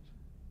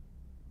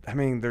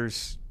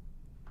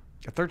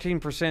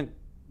 13%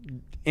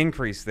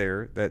 increase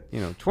there that,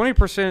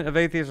 20% of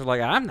atheists are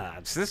like, I'm not.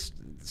 It's this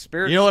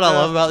spirit. You know what I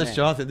love about this,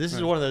 Jonathan? This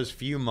is one of those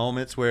few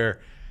moments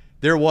where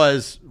there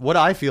was what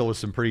I feel was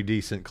some pretty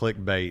decent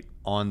clickbait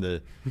on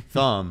the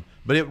thumb,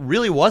 but it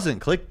really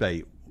wasn't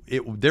clickbait.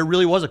 There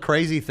really was a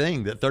crazy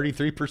thing that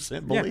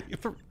 33% believe. Yeah,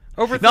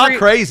 not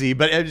crazy,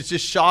 but it's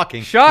just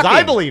shocking. Shocking.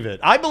 I believe it.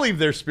 I believe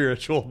they're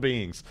spiritual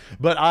beings,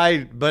 but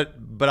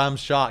I'm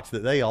shocked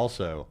that they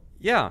also.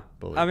 Yeah,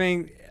 believe. I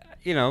mean,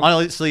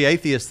 honestly,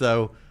 atheists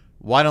though,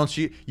 why don't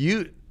you?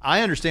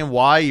 I understand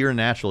why you're a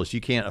naturalist. You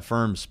can't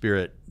affirm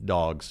spirit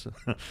dogs.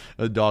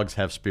 Dogs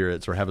have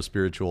spirits or have a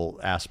spiritual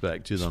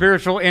aspect to them.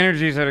 Spiritual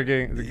energies that are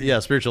getting. Yeah,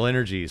 spiritual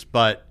energies.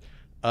 But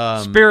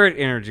spirit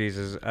energies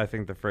is, I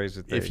think, the phrase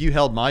that if you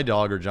held my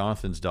dog or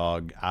Jonathan's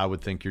dog, I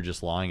would think you're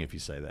just lying if you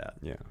say that.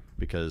 Yeah.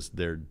 Because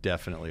they're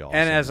definitely all.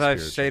 And as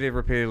I've stated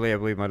repeatedly, I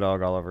believe my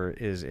dog Oliver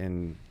is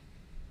in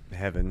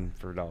heaven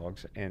for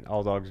dogs, and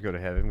all dogs go to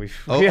heaven.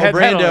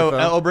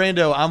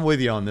 Brando, I'm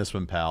with you on this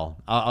one, pal.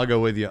 I'll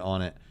go with you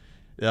on it.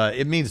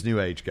 It means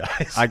New Age,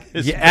 guys.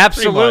 Yeah,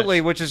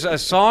 absolutely, which is a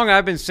song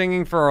I've been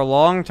singing for our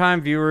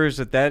longtime viewers,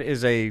 that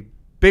is a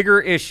bigger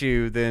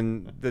issue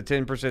than the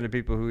 10% of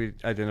people who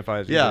identify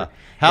as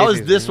How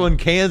is this one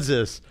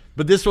Kansas,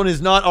 but this one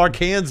is not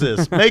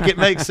Arkansas? Make it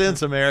make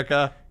sense,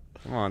 America.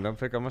 Come on, don't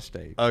pick on my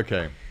state.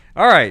 Okay.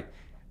 All right.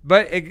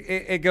 But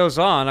it goes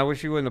on. I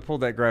wish you wouldn't have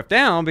pulled that graph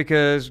down,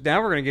 because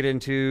now we're going to get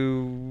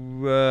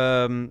into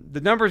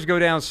the numbers go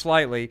down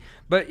slightly.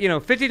 But,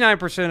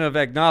 59% of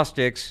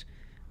agnostics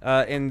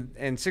and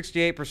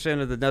 68%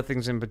 of the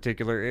nothings in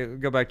particular,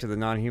 go back to the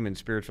non-human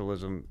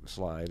spiritualism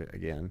slide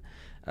again.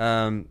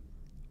 They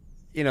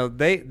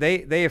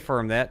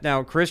affirm that.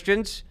 Now,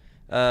 Christians,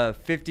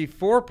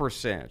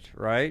 54%,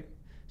 right?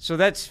 So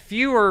that's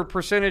fewer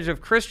percentage of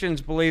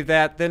Christians believe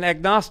that than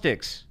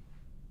agnostics.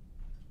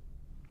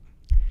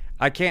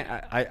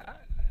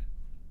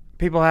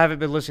 People haven't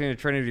been listening to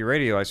Trinity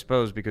Radio, I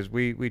suppose, because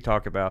we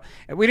talk about,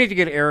 and we need to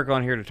get Eric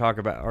on here to talk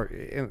about, or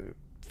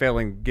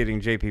failing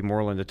getting J.P.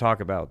 Moreland to talk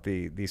about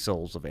the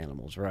souls of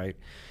animals, right?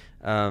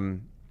 But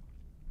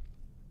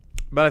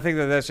I think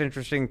that's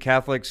interesting.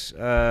 Catholics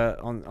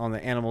on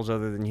the animals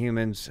other than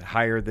humans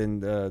higher than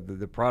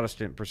the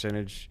Protestant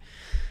percentage.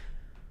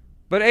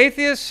 But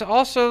atheists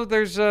also,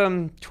 there's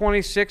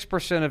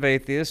 26% of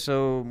atheists,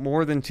 so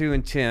more than 2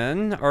 in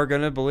 10 are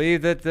going to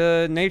believe that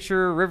the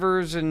nature,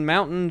 rivers, and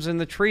mountains and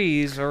the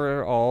trees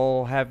are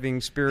all having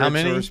spirits. How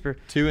many?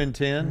 2 in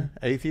 10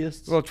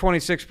 atheists? Well,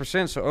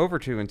 26%, so over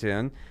 2 in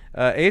 10.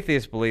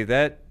 Atheists believe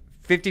that.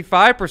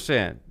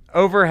 55%,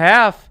 over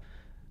half.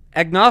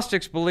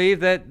 Agnostics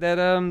believe that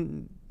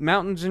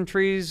mountains and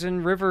trees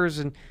and rivers,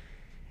 and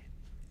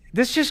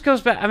this just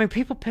goes back. I mean,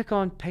 people pick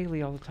on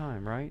Paley all the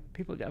time, right?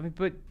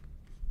 But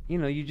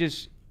you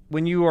just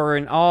when you are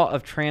in awe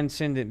of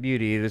transcendent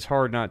beauty, it is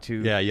hard not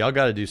to Yeah, y'all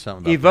got to do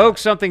something about evoke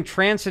that. something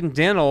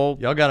transcendental.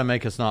 Y'all got to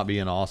make us not be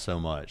in awe so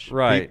much.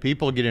 Right.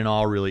 People get in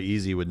awe really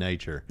easy with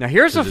nature. Now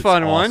here's a 'cause it's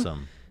fun awesome.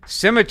 one: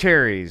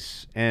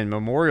 cemeteries and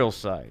memorial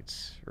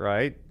sites.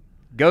 Right,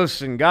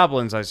 ghosts and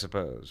goblins, I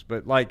suppose,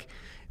 but like.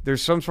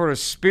 There's some sort of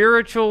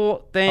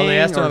spiritual thing. Oh, they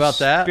asked him or about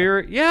that?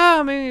 Yeah,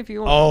 I mean, if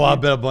you want. Oh, I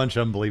bet a bunch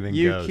of them believe in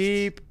You ghosts.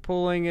 keep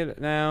pulling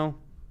it now.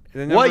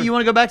 What, you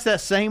want to go back to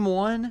that same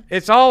one?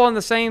 It's all on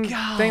the same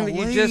thing that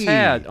you just Golly.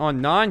 had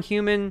on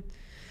non-human.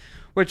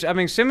 Which I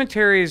mean,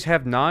 cemeteries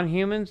have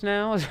non-humans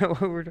now. Is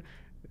that what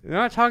they're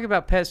not talking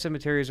about pet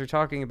cemeteries. They're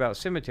talking about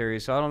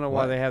cemeteries. So I don't know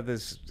why What? they have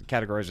this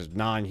categorized as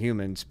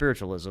non-human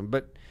spiritualism.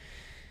 But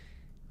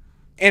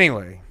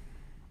anyway,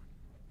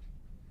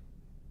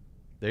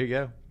 There you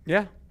go.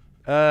 yeah.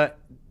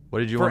 What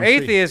did you For want to see?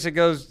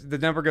 atheists, the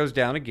number goes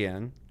down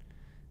again,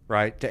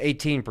 right, to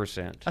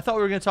 18%. I thought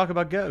we were going to talk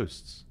about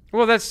ghosts.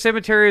 Well, that's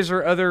cemeteries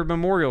or other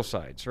memorial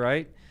sites,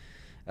 right?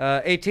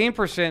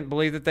 18%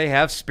 believe that they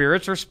have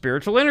spirits or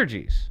spiritual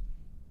energies.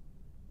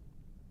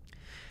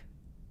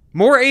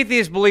 More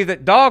atheists believe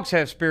that dogs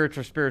have spirits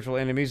or spiritual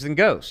enemies than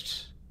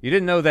ghosts. You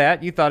didn't know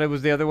that. You thought it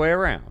was the other way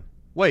around.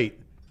 Wait,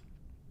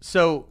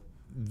 so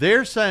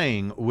they're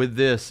saying with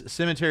this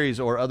cemeteries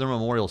or other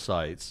memorial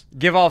sites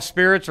Give off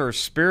spirits or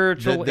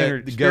spiritual that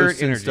spirit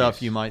ghosts and energies.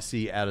 stuff you might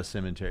see at a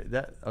cemetery.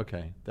 That's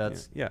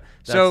Yeah. That's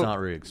So not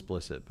very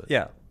explicit, but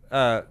yeah,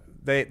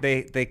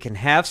 they can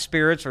have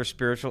spirits or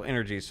spiritual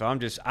energies. So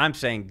I'm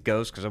saying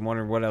ghosts because I'm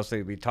wondering what else they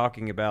would be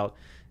talking about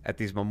at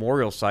these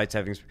memorial sites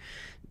having.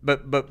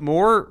 But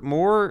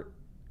more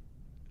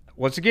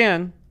once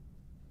again,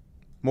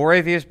 more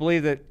atheists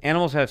believe that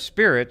animals have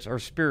spirits or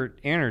spirit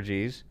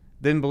energies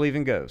than believe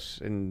in ghosts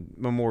and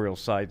memorial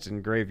sites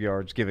and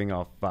graveyards giving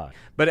off vibe.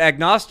 But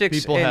agnostics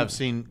people and, have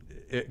seen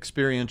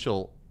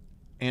experiential,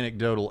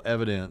 anecdotal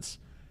evidence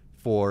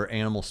for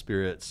animal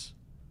spirits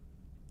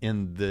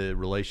in the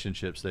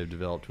relationships they've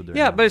developed with their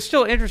Yeah, but it's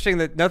still interesting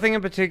that nothing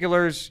in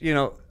particular is,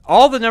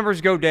 all the numbers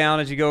go down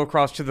as you go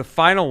across to the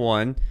final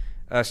one.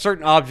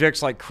 Certain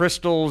objects like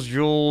crystals,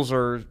 jewels,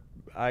 or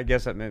I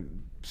guess that meant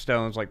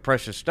stones, like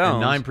precious stones.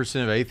 And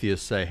 9% of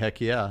atheists say,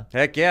 heck yeah.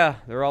 Heck yeah,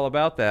 they're all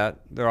about that.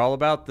 They're all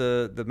about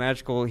the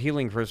magical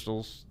healing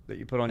crystals that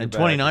you put on And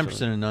your back.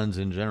 29% of nuns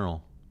in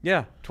general.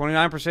 Yeah,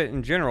 29%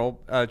 in general,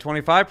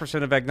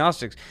 25% of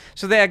agnostics.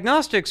 So the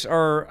agnostics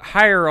are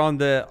higher on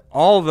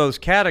all of those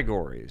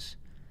categories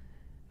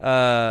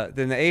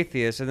than the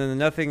atheists, and then the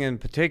nothing in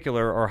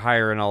particular are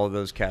higher in all of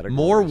those categories.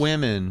 More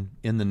women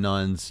in the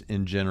nuns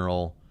in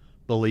general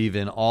believe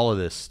in all of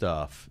this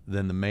stuff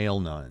than the male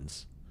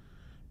nuns.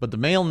 But the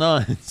male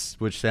nuns,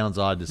 which sounds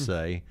odd to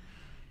say,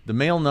 the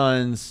male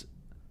nuns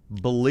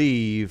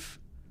believe.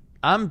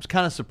 I'm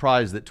kind of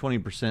surprised that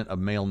 20% of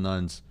male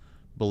nuns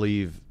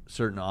believe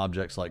certain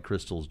objects like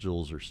crystals,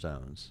 jewels, or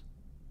stones.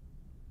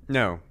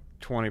 No,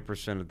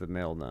 20% of the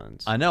male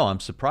nuns. I know. I'm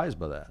surprised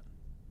by that.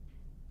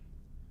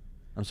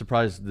 I'm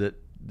surprised that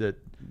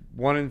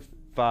 1 in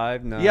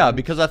 5 nuns. yeah,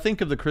 because I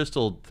think of the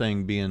crystal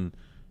thing being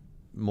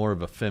more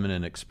of a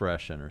feminine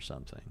expression or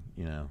something.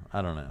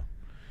 I don't know.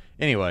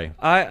 Anyway,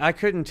 I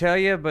couldn't tell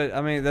you, but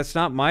I mean that's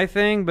not my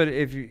thing. But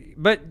if you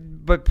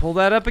but pull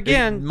that up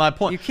again. my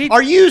point. You keep,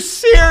 Are you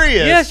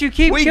serious? Yes, you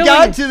keep We killing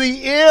got me. to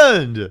the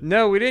end.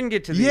 No, we didn't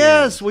get to the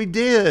Yes, end. we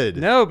did.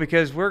 No,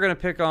 because we're gonna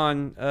pick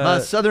on. My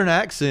southern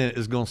accent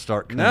is going to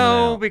start coming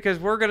No, out. because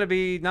we're gonna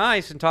be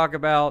nice and talk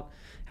about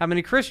how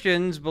many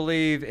Christians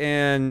believe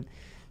in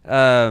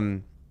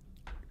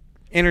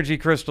energy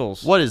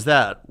crystals. What is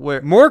that?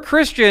 Where? More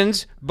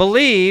Christians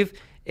believe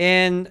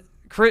in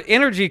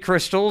energy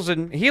crystals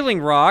and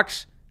healing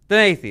rocks than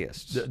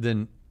atheists.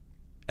 Then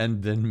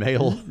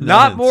male Not nuns.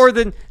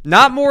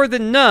 not more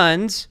than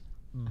nuns,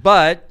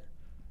 but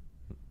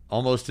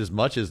Almost as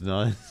much as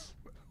nuns.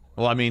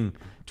 Well, I mean,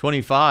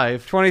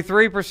 25.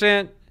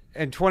 23%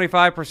 and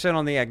 25%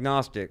 on the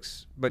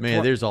agnostics. But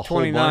Man, there's a whole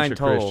 29 bunch of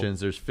total. Christians.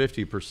 There's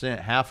 50%.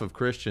 Half of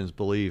Christians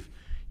believe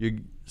your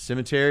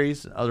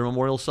cemeteries, other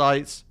memorial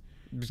sites,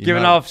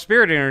 Giving off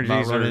spirit energies.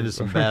 might run or- into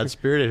some bad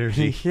spirit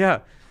energy. yeah.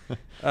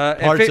 And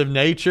Parts of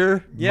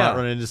nature Yeah. might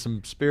run into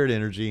some spirit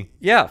energy.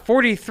 Yeah,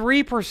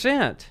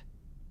 43%.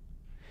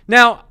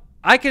 Now,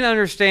 I can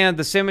understand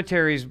the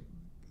cemeteries.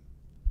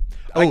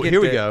 I Oh, get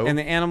here we that, go. And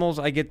the animals,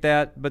 I get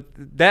that. But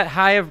that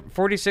high of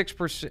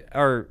 46%,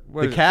 or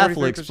what The is it,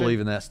 Catholics 43%? believe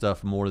in that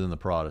stuff more than the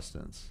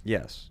Protestants,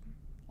 Yes.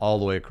 all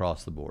the way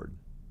across the board.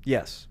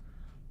 Yes.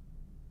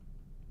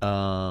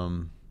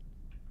 The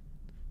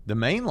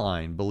main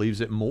line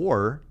believes it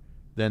more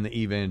than the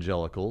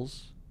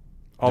evangelicals.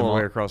 All the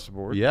way across the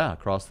board. Yeah,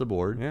 across the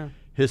board. Yeah.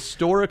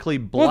 Historically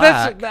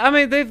black.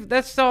 Well,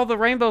 that's all the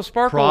rainbow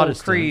sparkle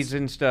Protestants. creeds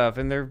and stuff,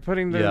 and they're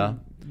putting Yeah.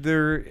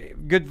 their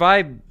good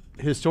vibe.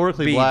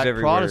 historically beads black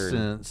everywhere.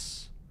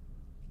 Protestants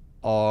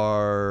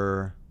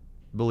are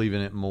believe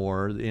in it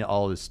more.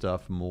 All this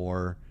stuff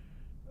more.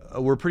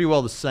 We're pretty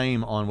well the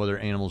same on whether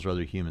animals or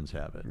other humans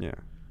have it. Yeah.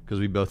 Because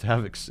we both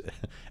have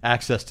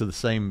access to the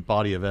same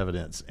body of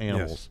evidence,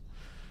 animals.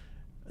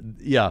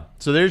 Yeah.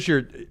 So there's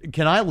your.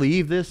 Can I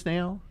leave this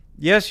now?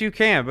 Yes, you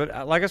can.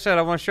 But like I said,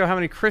 I want to show how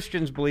many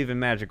Christians believe in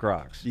magic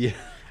rocks. Yeah.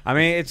 I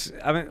mean,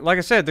 like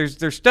I said,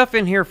 there's stuff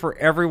in here for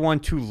everyone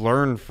to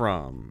learn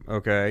from.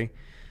 Okay.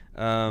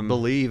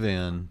 Believe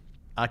in.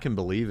 I can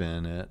believe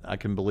in it. I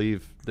can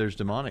believe there's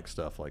demonic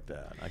stuff like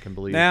that. I can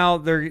believe. Now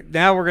we're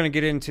going to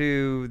get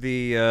into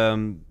the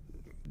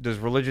does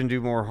religion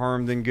do more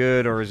harm than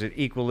good, or is it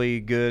equally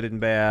good and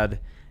bad?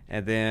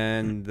 And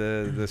then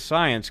the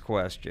science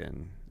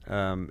question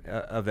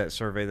of that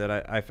survey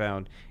that I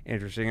found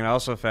interesting, and I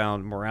also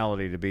found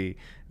morality to be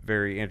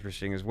very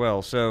interesting as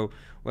well. So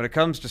when it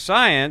comes to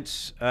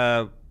science,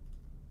 one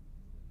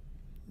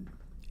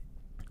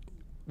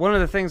of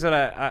the things that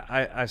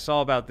I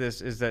saw about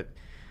this is that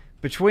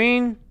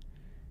between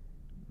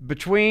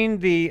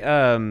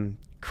the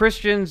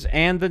Christians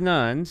and the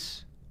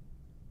nuns,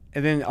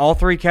 and then all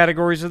three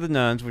categories of the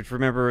nuns, which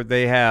remember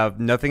they have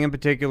nothing in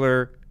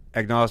particular,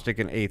 agnostic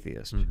and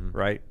atheist,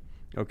 right?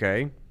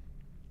 Okay.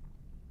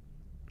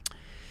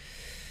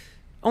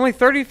 Only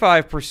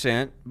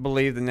 35%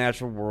 believe the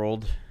natural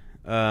world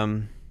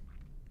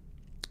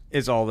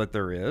is all that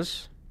there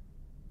is.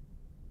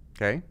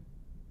 Okay.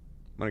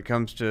 When it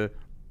comes to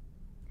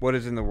what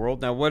is in the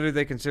world. Now, what do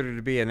they consider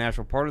to be a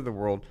natural part of the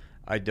world?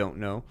 I don't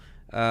know.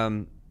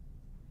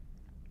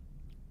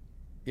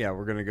 Yeah,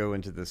 we're going to go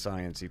into the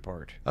sciencey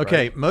part.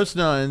 Okay, right? Most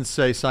nuns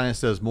say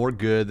science does more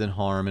good than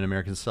harm in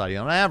American society.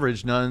 On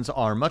average, nuns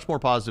are much more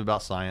positive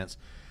about science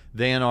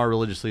than are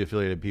religiously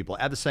affiliated people.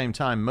 At the same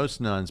time, most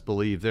nuns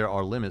believe there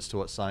are limits to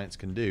what science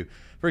can do.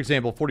 For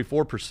example,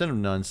 44% of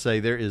nuns say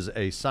there is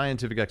a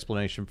scientific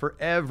explanation for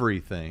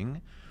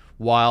everything,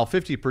 while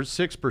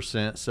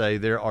 56% say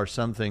there are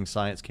some things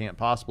science can't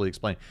possibly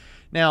explain.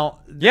 Now,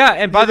 yeah,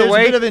 and by the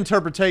way, there's a bit of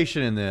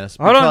interpretation in this.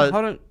 Hold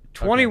on.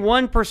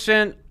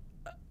 21%.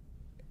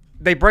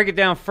 They break it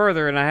down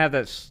further, and I have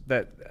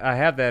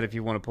that if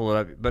you want to pull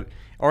it up,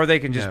 or they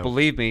can just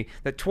believe me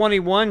that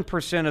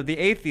 21% of the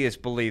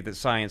atheists believe that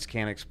science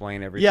can't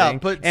explain everything. Yeah,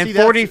 but and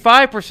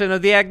 45%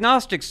 of the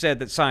agnostics said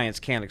that science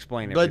can't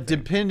explain everything. But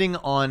depending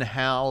on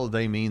how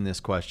they mean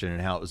this question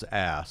and how it was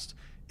asked,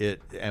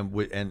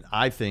 and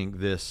I think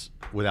this,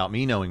 without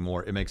me knowing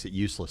more, it makes it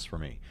useless for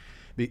me,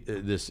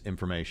 this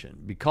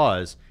information,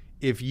 because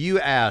if you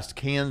asked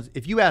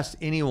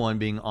anyone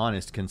being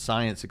honest, can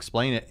science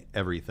explain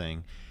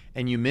everything?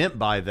 And you meant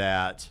by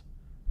that,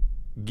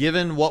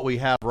 given what we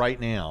have right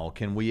now,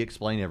 can we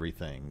explain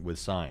everything with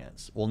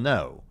science? Well,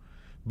 no.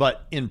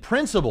 But in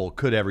principle,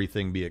 could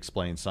everything be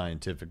explained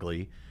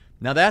scientifically?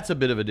 Now, that's a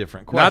bit of a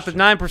different question.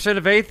 Not the 9%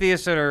 of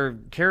atheists that are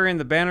carrying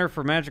the banner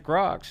for magic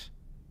rocks.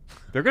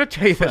 They're going to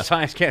tell you that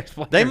science can't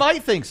explain it. They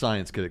might think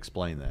science could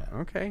explain that.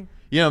 Okay.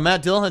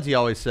 Matt Dillahunty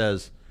always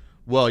says,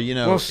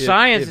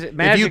 science,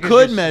 if you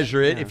could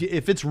measure it,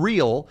 if it's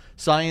real,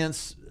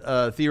 science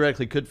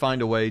theoretically could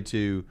find a way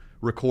to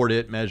record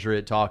it, measure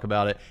it, talk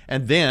about it,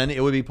 and then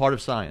it would be part of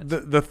science.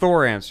 The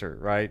Thor answer,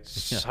 right?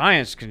 Yeah.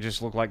 Science can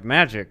just look like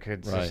magic.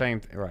 It's right. The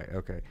same thing. Right,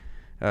 okay.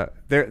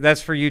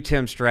 That's for you,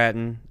 Tim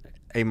Stratton,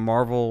 a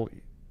Marvel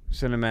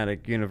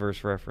Cinematic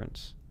Universe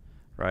reference,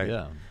 right?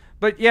 Yeah.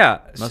 But yeah.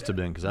 Must have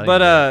been, because I didn't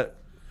But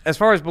as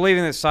far as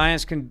believing that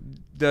science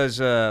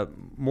does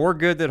more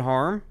good than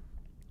harm,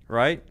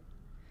 right?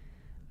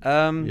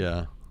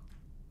 Yeah.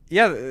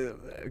 Yeah,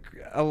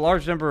 a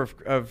large number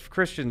of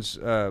Christians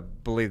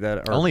believe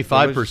that. Only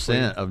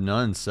 5% of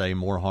nuns say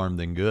more harm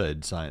than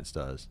good. Science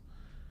does.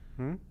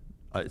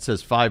 It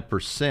says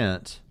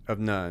 5% of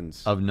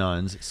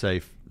nuns say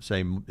it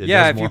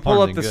yeah, does more if you pull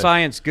harm up than the good.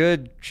 science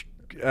good.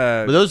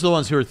 But those are the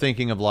ones who are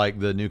thinking of like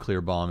the nuclear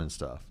bomb and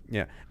stuff.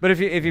 Yeah, but if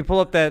you pull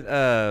up that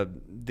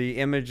the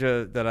image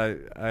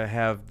that I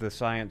have, the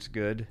science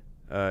good,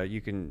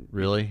 you can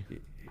really.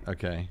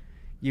 Okay.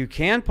 You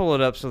can pull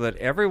it up so that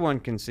everyone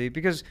can see,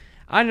 because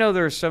I know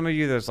there are some of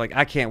you that's like,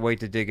 I can't wait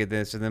to dig at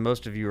this, and then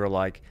most of you are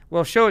like,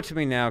 well, show it to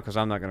me now because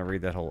I'm not going to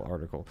read that whole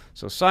article.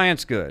 So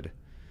science good.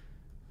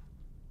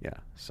 Yeah,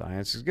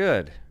 science is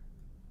good.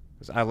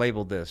 I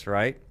labeled this,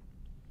 right?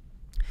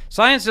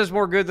 Science does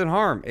more good than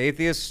harm.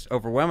 Atheists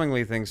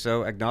overwhelmingly think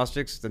so.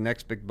 Agnostics, the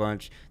next big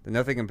bunch. The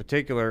nothing in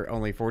particular,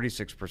 only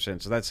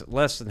 46%. So that's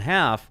less than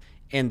half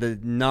in the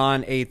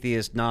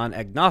non-atheist,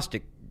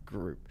 non-agnostic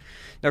group.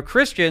 Now,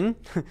 Christian,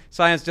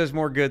 science does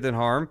more good than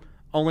harm.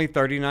 Only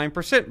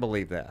 39%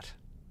 believe that.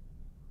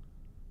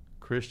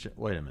 Christian,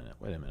 wait a minute.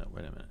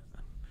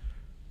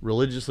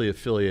 Religiously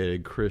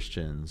affiliated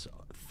Christians,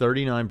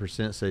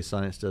 39% say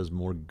science does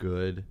more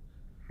good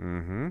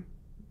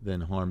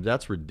than harm.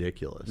 That's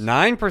ridiculous.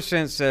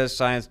 9% says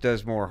science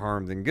does more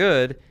harm than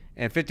good,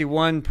 and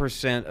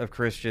 51% of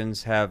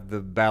Christians have the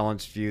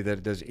balanced view that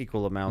it does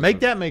equal amounts. Make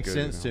that make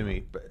sense to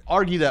me.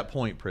 Argue that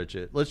point,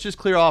 Pritchett. Let's just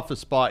clear off the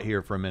spot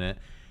here for a minute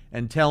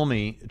and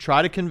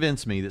try to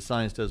convince me that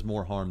science does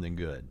more harm than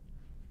good.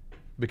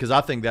 Because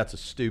I think that's a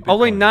stupid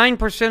Only claim.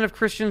 9% of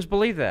Christians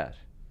believe that.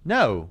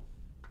 No.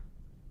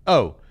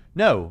 Oh,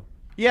 no.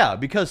 Yeah,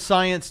 because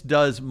science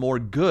does more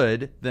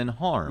good than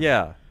harm.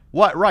 Yeah.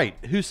 What? Right.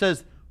 Who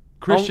says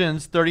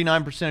Christians,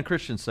 39% of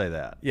Christians say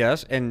that.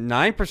 Yes, and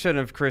 9%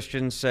 of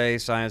Christians say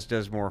science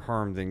does more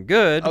harm than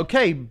good.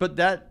 Okay, but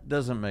that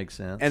doesn't make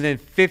sense. And then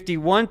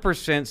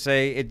 51%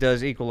 say it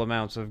does equal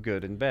amounts of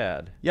good and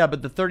bad. Yeah,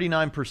 but the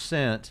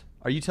 39%,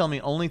 are you telling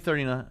me only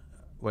 39?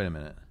 Wait a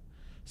minute.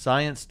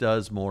 Science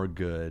does more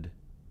good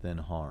than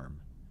harm.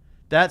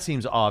 That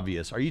seems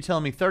obvious. Are you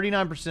telling me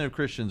 39% of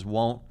Christians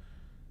won't,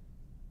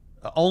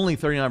 only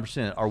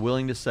 39% are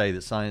willing to say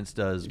that science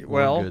does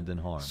more good than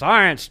harm?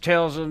 Science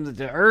tells them that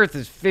the Earth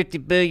is 50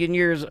 billion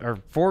years or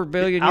 4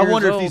 billion years I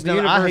wonder old. if these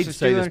numbers, I hate to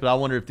say this, but I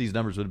wonder if these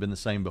numbers would have been the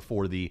same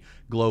before the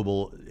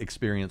global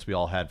experience we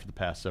all had for the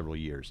past several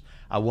years.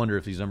 I wonder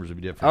if these numbers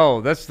would be different.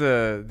 Oh, that's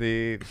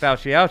the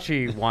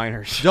Fauci-ouchie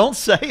whiners. Don't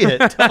say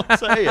it. Don't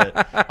say it.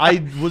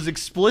 I was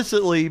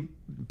explicitly,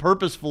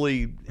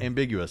 purposefully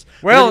ambiguous.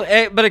 Well,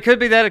 but it could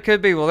be that. It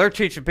could be, well, they're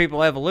teaching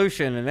people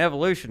evolution, and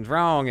evolution's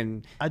wrong,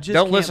 and I just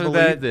don't can't listen to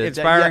believe that this.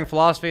 inspiring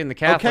philosophy in the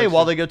Catholics. Okay,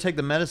 while they go take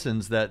the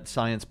medicines that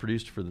science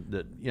produced for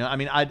that. You know, I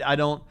mean, I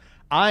don't.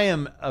 I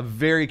am a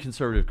very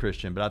conservative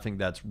Christian, but I think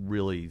that's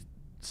really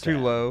sad. Too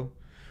low.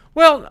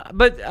 Well,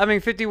 but I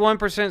mean,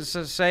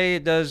 51% say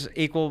it does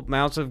equal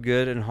amounts of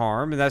good and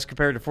harm, and that's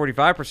compared to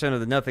 45% of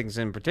the nothings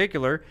in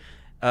particular.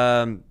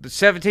 But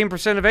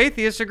 17% of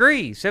atheists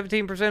agree.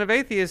 17% of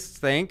atheists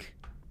think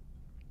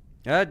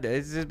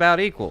it's about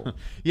equal.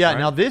 Yeah. Right?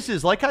 Now this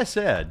is, like I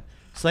said,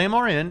 Slam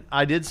RN.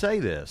 I did say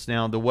this.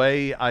 Now the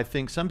way I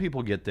think some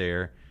people get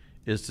there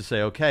is to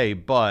say, okay,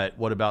 but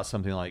what about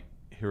something like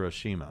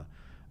Hiroshima?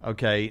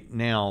 Okay,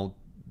 now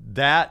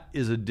that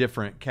is a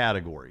different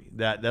category.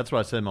 That's what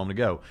I said a moment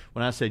ago.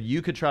 When I said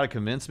you could try to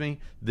convince me,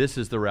 this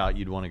is the route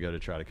you'd want to go to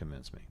try to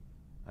convince me,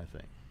 I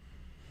think.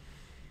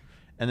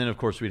 And then, of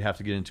course, we'd have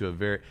to get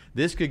into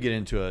this could get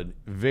into a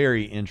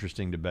very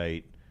interesting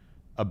debate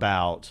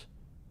about,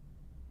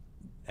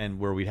 and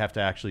where we'd have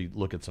to actually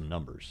look at some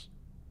numbers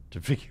to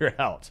figure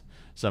out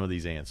some of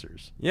these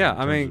answers. Yeah,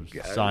 I mean,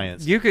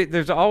 science.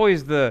 There's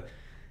always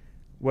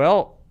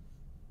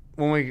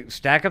when we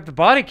stack up the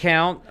body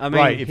count, I mean,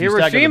 right,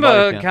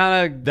 Hiroshima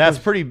kind of... That's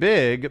pretty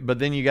big, but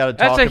then you got to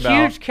talk about... That's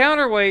a huge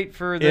counterweight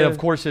for the... Of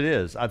course it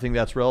is. I think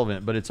that's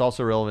relevant, but it's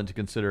also relevant to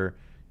consider,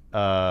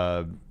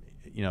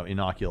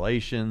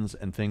 inoculations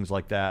and things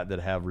like that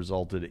have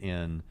resulted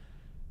in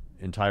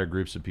entire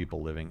groups of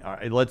people living. All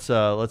right, let's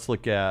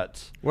look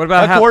at... What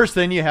about Of course,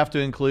 then you have to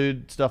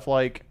include stuff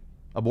like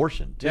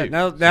abortion, too.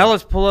 Yeah, now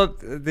let's pull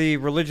up the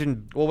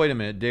religion. Well, wait a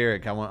minute.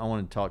 Derek, I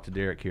want to talk to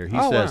Derek here. He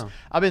says, wow.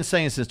 I've been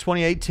saying since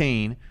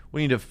 2018,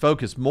 we need to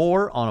focus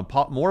more on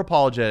more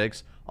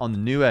apologetics on the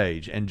new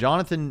age. And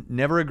Jonathan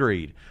never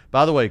agreed.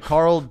 By the way,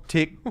 Carl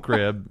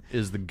Tickcrib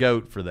is the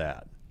GOAT for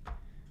that.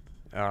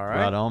 All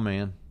right. Right on,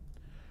 man.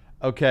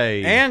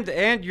 Okay.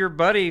 And your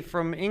buddy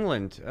from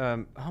England.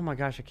 Oh, my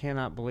gosh, I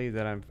cannot believe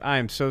that I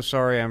am so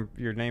sorry.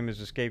 Your name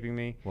is escaping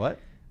me. What?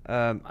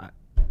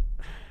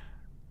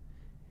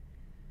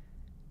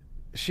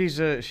 She's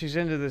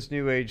into this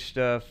new age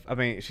stuff. I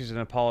mean, she's an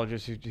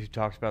apologist who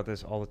talks about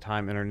this all the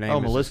time, and her name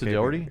is Melissa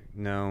Doherty?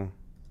 No.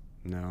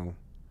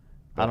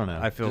 I don't know.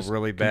 I feel Just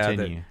really bad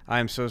continue. that I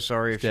am so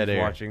sorry if Dead she's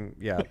air. watching.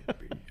 Yeah,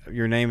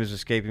 your name is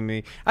escaping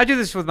me. I do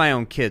this with my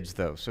own kids,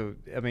 though, so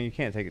I mean, you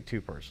can't take it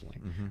too personally,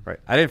 right?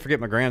 I didn't forget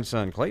my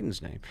grandson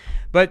Clayton's name,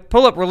 but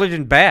pull up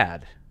religion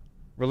bad,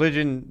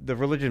 the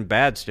religion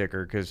bad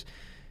sticker, because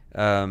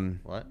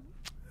What?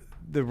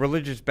 the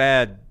religious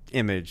bad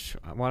image.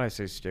 Why did I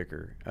say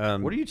sticker?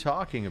 What are you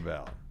talking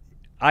about?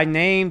 I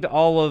named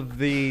all of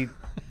the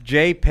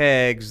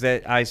JPEGs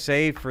that I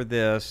saved for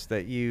this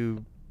that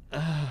you...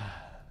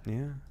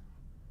 Yeah.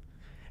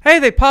 Hey,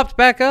 they popped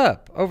back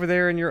up over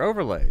there in your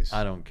overlays.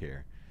 I don't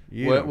care.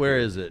 Where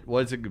is it?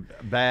 What's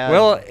it? Bad?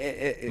 Well,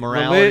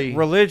 morality?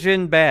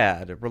 Religion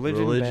bad.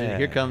 Religion bad.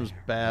 Here comes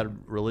bad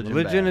religion.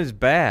 Religion bad. is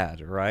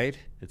bad, right?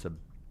 It's a...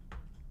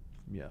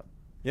 Yeah.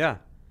 Yeah.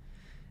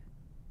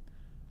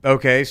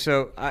 Okay,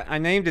 so I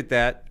named it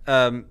that.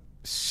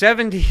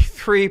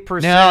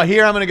 73%. Now,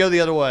 here I'm going to go the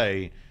other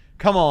way.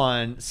 Come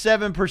on.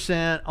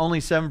 7%, only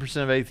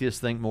 7% of atheists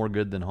think more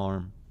good than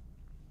harm.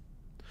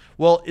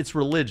 Well, it's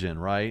religion,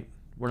 right?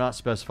 We're not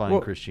specifying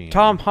Christianity.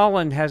 Tom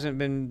Holland hasn't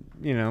been,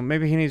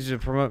 maybe he needs to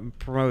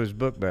promote his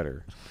book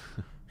better.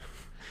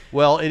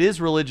 Well, it is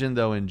religion,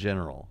 though, in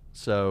general.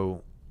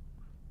 So,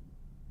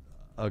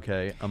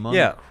 okay, among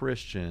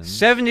Christians...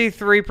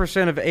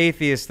 73% of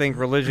atheists think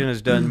religion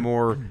has done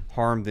more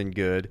harm than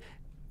good.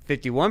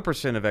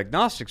 51% of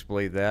agnostics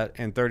believe that,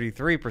 and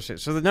 33%.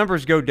 So the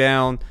numbers go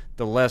down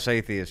the less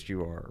atheist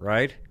you are,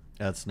 right?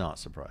 That's not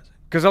surprising.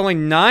 Because only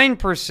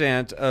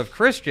 9% of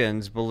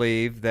Christians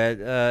believe that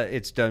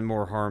it's done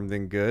more harm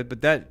than good,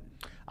 but that...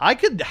 I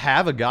could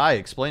have a guy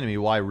explain to me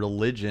why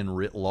religion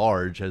writ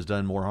large has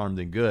done more harm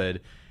than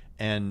good,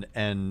 and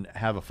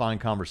have a fine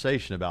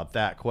conversation about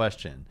that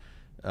question.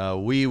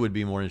 We would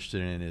be more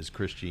interested in, is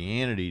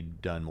Christianity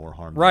done more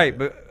harm than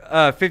good?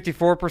 But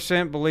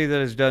 54% believe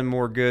that it's done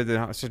more good than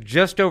harm. So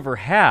just over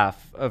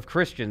half of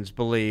Christians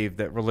believe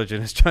that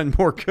religion has done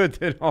more good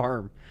than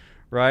harm,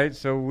 right?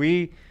 So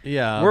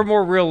we're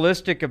more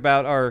realistic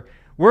about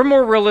We're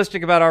more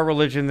realistic about our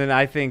religion than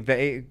I think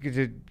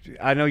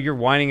I know you're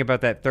whining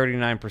about that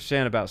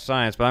 39% about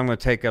science, but I'm going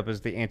to take up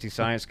as the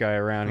anti-science guy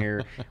around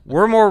here.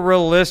 We're more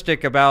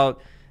realistic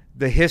about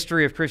the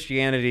history of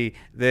Christianity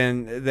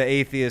than the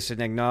atheist and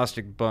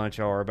agnostic bunch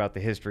are about the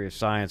history of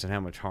science and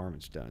how much harm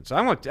it's done. So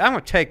I'm going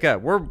to take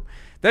up.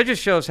 That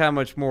just shows how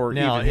much more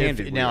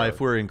even-handed we are. If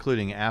we're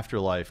including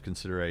afterlife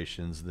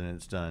considerations, then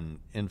it's done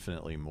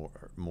infinitely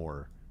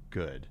more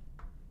good.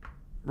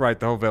 Right,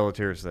 the whole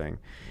Velateers thing.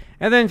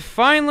 And then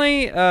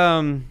finally,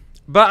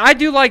 but I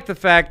do like the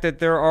fact that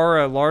there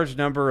are a large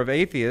number of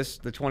atheists,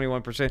 the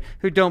 21%,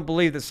 who don't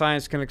believe that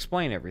science can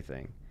explain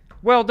everything.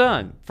 Well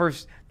done.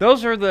 First,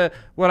 those are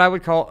what I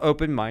would call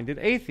open-minded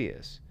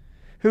atheists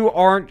who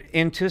aren't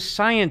into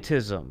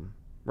scientism,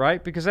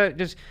 right? Because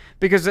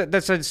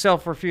that's a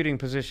self-refuting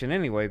position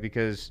anyway,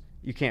 because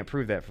you can't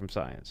prove that from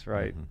science,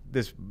 right? Mm-hmm.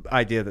 This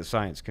idea that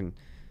science can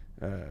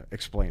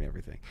explain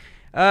everything.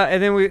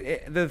 And then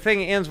the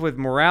thing ends with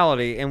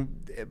morality,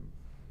 and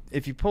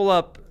if you pull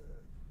up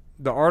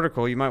the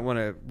article, you might want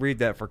to read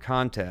that for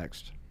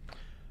context.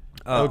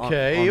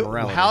 Okay.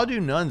 On how do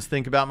nuns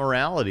think about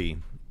morality?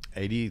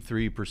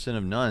 83%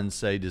 of nuns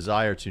say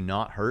desire to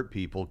not hurt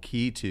people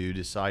key to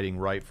deciding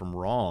right from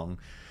wrong.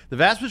 The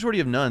vast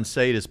majority of nuns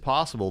say it is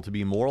possible to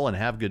be moral and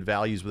have good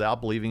values without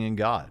believing in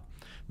God.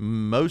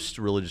 Most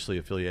religiously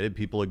affiliated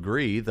people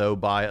agree, though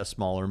by a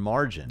smaller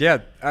margin. Yeah,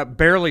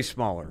 barely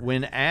smaller.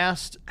 When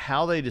asked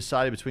how they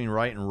decided between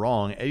right and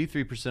wrong,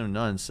 83% of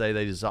nuns say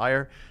they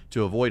desire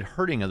to avoid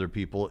hurting other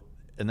people,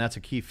 and that's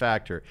a key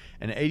factor.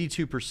 And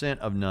 82%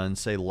 of nuns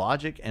say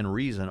logic and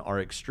reason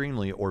are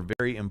extremely or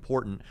very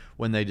important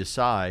when they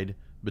decide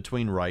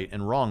between right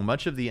and wrong.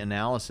 Much of the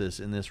analysis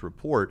in this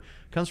report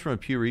comes from a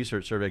Pew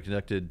Research survey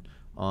conducted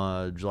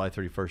on July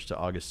 31st to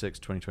August 6,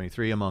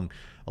 2023, among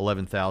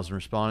 11,000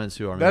 respondents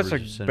who are members of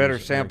That's a better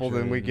sample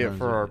than we get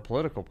for our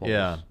political polls.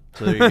 Yeah,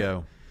 so there you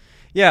go.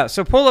 Yeah,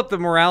 so pull up the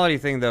morality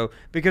thing, though,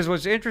 because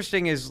what's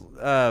interesting is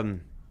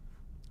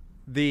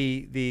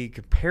the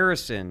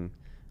comparison.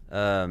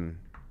 The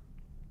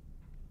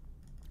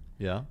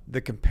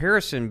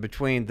comparison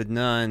between the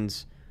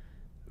nuns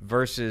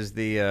versus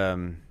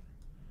the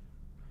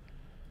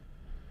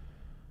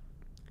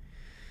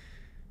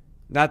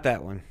not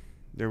that one.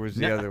 There was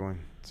the other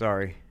one.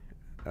 Sorry.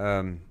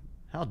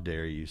 How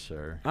dare you,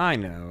 sir? I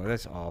know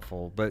that's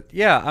awful, but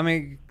yeah, I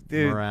mean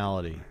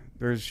morality.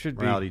 There should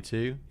be morality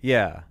too.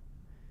 Yeah,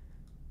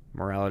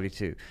 morality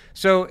too.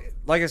 So,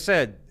 like I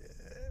said,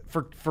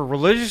 for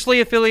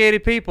religiously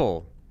affiliated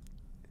people,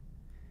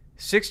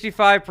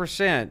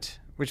 65%,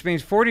 which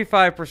means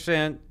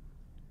 45%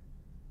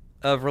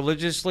 of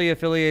religiously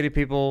affiliated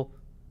people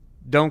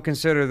don't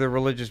consider their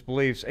religious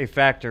beliefs a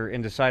factor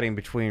in deciding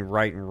between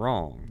right and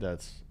wrong.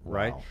 That's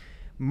right. Wow.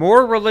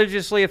 More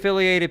religiously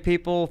affiliated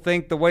people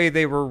think the way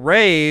they were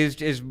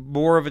raised is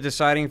more of a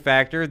deciding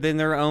factor than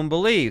their own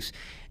beliefs.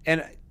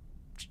 And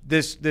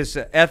this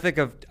ethic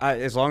of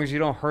as long as you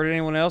don't hurt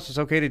anyone else, it's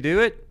okay to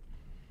do it.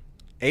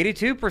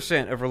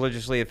 82% of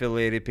religiously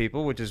affiliated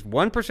people, which is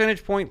 1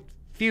 percentage point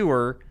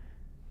fewer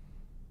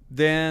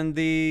than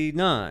the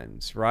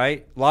nuns,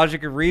 right?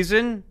 Logic and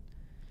reason,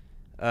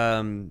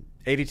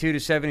 82 to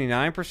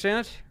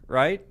 79%,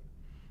 right?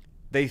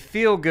 They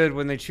feel good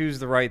when they choose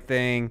the right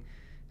thing.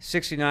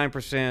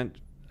 69%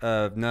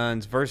 of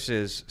nuns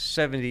versus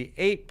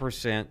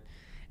 78%.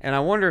 And I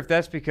wonder if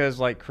that's because,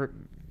 like,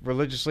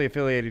 religiously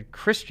affiliated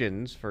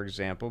Christians, for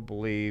example,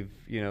 believe,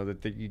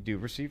 that you do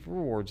receive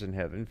rewards in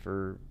heaven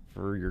for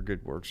your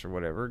good works or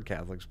whatever.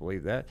 Catholics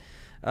believe that.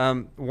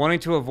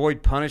 Wanting to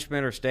avoid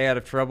punishment or stay out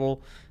of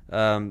trouble,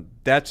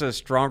 that's a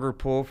stronger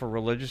pull for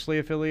religiously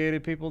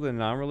affiliated people than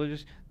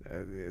non-religious.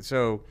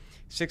 So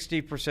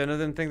 60% of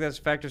them think that's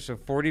a factor. So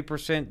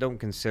 40% don't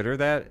consider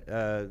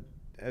that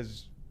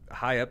as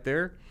high up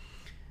there.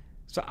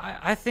 So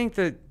I think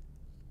that,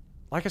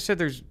 like I said,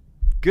 there's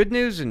good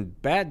news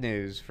and bad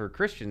news for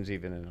Christians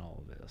even in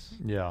all of this.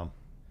 Yeah.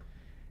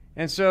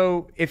 And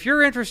so if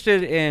you're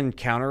interested in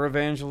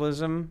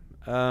counter-evangelism,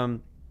 I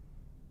don't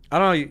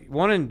know,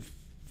 1 in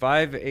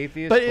 5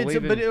 atheists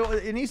believe But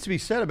it needs to be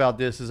said about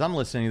this, as I'm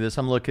listening to this,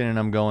 I'm looking and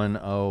I'm going,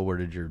 oh, where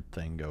did your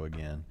thing go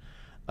again?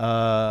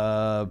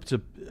 I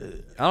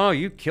don't know,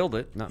 you killed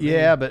it. Not me.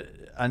 Yeah, but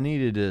I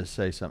needed to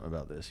say something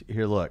about this.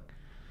 Here, look.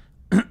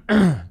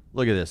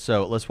 Look at this.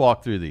 So let's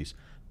walk through these.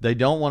 They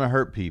don't want to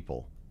hurt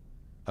people.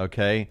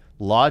 Okay?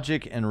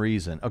 Logic and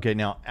reason. Okay,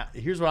 now,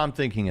 here's what I'm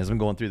thinking as I'm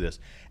going through this.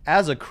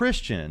 As a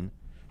Christian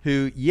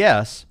who,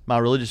 yes, my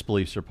religious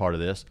beliefs are part of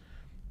this,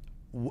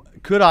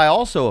 could I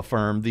also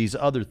affirm these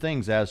other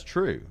things as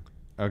true?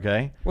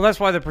 Okay? Well, that's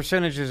why the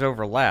percentages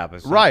overlap.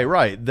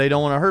 Right. They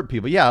don't want to hurt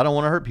people. Yeah, I don't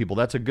want to hurt people.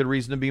 That's a good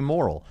reason to be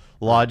moral.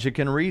 Logic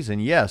and reason.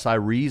 Yes, I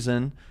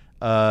reason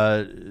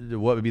what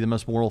would be the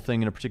most moral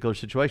thing in a particular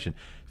situation.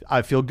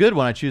 I feel good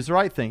when I choose the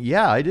right thing.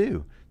 Yeah, I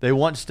do. I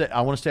want to stay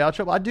out of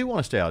trouble. I do want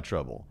to stay out of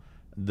trouble.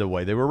 The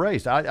way they were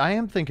raised. I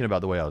am thinking about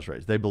the way I was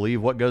raised. They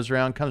believe what goes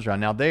around comes around.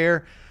 Now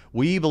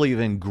we believe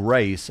in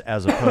grace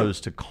as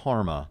opposed to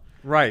karma.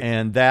 Right.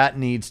 And that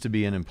needs to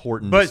be an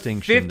important But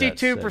distinction.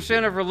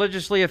 52% of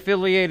religiously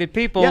affiliated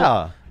people,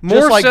 Yeah.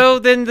 more so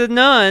than the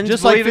nuns,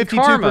 just like believe in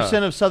karma.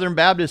 52% of Southern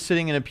Baptists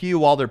sitting in a pew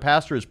while their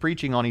pastor is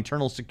preaching on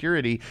eternal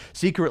security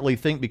secretly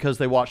think because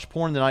they watched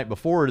porn the night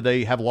before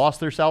they have lost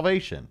their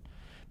salvation.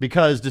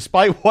 Because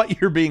despite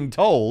what you're being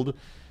told,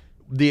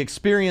 the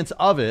experience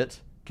of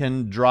it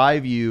can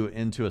drive you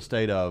into a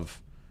state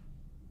of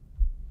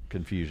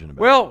confusion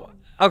about Well,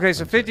 okay,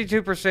 so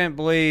 52%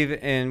 believe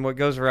in what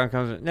goes around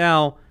comes.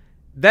 Now,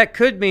 that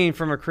could mean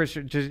from a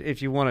Christian, just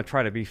if you want to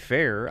try to be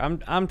fair.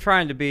 I'm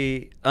trying to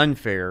be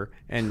unfair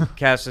and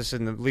cast this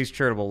in the least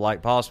charitable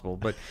light possible.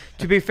 But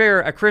to be fair,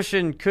 a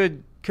Christian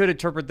could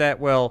interpret that,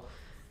 well,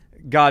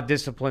 God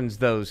disciplines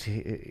those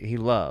he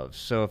loves.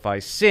 So if I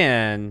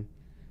sin,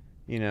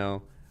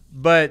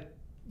 but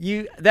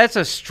that's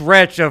a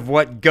stretch of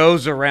what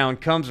goes around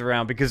comes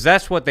around, because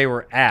that's what they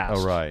were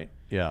asked. Oh, right.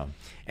 Yeah.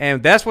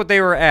 And that's what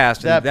they were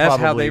asked, and that's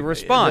how they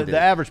responded. The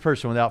average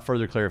person, without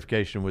further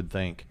clarification, would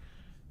think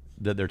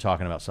that they're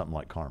talking about something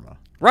like karma.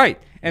 Right.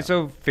 And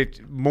so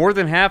more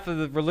than half of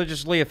the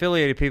religiously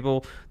affiliated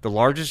people, the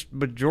largest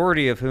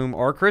majority of whom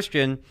are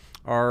Christian,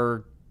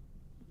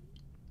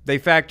 they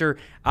factor,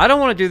 I don't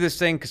want to do this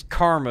thing because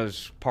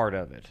karma's part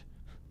of it.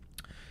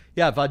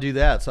 Yeah, if I do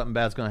that, something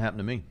bad's going to happen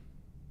to me.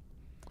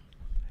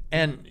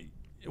 And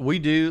we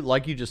do,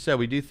 like you just said,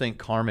 we do think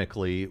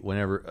karmically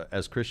whenever,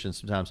 as Christians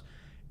sometimes,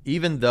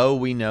 even though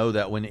we know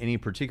that when any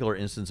particular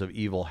instance of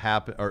evil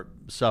or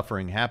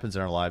suffering happens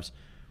in our lives,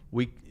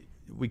 we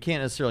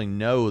can't necessarily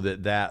know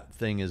that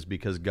thing is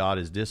because God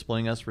is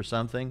disciplining us for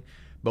something,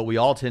 but we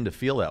all tend to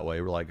feel that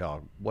way. We're like,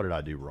 oh, what did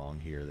I do wrong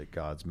here that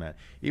God's mad?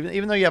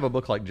 Even though you have a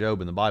book like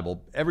Job in the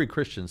Bible, every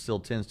Christian still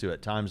tends to,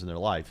 at times in their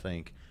life,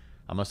 think,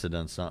 I must have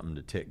done something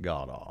to tick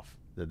God off,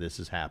 that this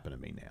has happened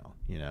to me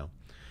now,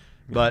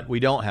 But we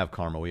don't have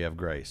karma, we have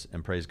grace,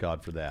 and praise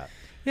God for that.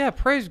 Yeah,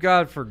 praise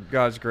God for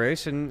God's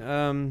grace. And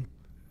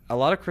a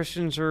lot of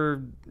Christians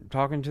are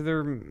talking to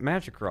their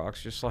magic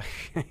rocks, just like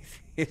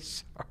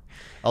atheists are.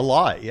 A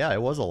lot, yeah,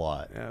 it was a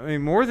lot. I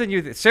mean, more than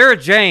you. Sarah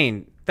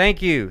Jane,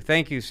 thank you,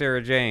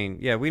 Sarah Jane.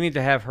 Yeah, we need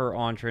to have her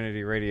on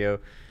Trinity Radio.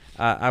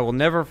 I will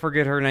never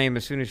forget her name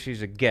as soon as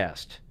she's a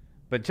guest.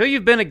 But until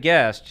you've been a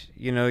guest,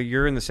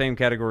 you're in the same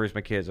category as my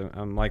kids.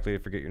 I'm likely to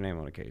forget your name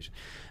on occasion.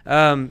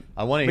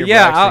 I want to hear.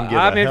 Yeah,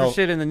 I'm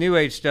interested in the New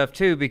Age stuff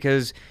too,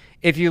 because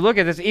if you look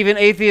at this, even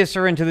atheists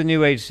are into the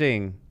New Age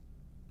scene,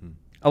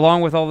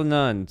 along with all the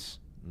nuns.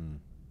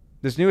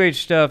 This New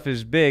Age stuff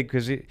is big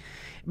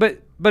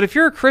but if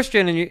you're a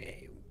Christian and you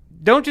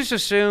don't just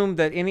assume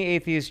that any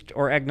atheist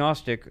or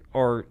agnostic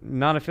or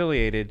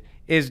non-affiliated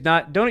is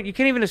not. You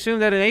can't even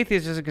assume that an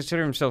atheist doesn't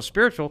consider himself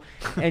spiritual,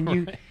 and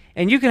you. Right.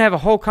 And you can have a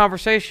whole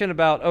conversation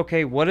about,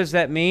 okay, what does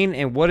that mean,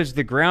 and what is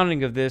the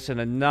grounding of this in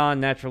a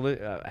non-natural,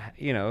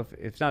 if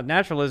it's not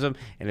naturalism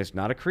and it's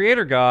not a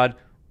creator God,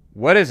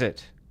 what is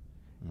it?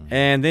 Mm-hmm.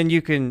 And then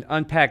you can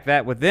unpack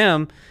that with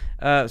them.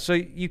 So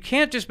you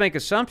can't just make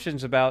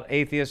assumptions about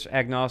atheists,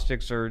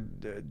 agnostics, or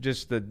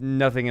just the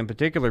nothing in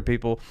particular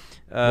people.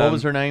 What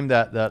was her name?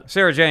 That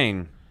Sarah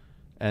Jane.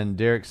 And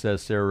Derek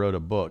says Sarah wrote a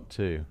book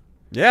too.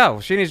 Yeah,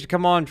 well, she needs to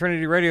come on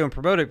Trinity Radio and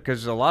promote it,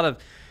 because a lot of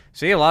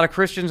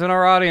Christians in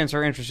our audience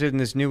are interested in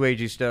this New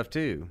Agey stuff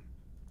too.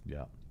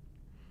 Yeah.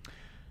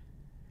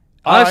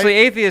 Honestly,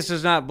 atheist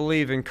does not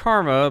believe in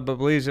karma, but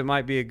believes it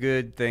might be a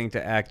good thing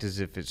to act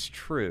as if it's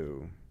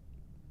true.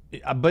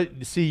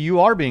 But see, you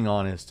are being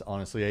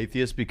honestly,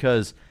 atheist,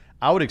 because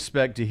I would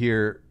expect to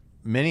hear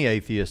many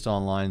atheists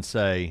online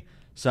say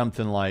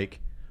something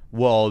like,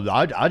 well,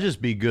 I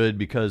just be good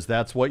because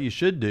that's what you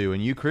should do,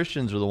 and you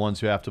Christians are the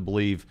ones who have to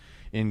believe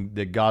in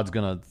that God's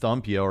going to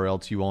thump you or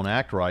else you won't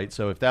act right.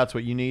 So if that's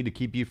what you need to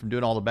keep you from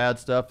doing all the bad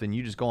stuff, then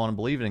you just go on and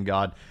believe in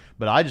God.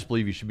 But I just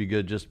believe you should be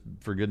good just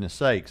for goodness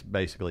sakes,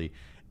 basically.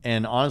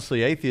 And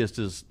honestly,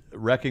 atheist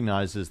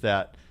recognizes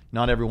that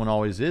not everyone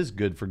always is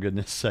good for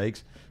goodness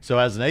sakes. So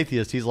as an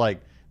atheist, he's like,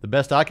 the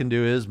best I can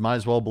do is might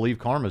as well believe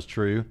karma's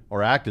true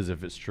or act as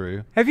if it's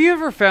true. Have you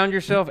ever found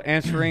yourself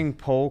answering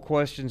poll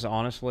questions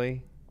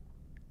honestly?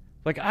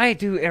 Like I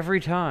do every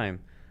time.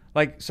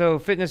 Like, so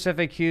Fitness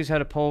FAQs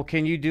had a poll,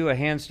 can you do a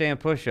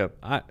handstand push-up?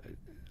 I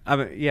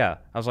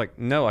was like,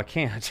 no, I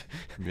can't.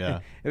 Yeah.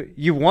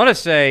 You want to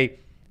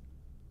say,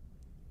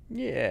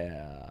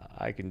 yeah,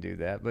 I can do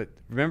that. But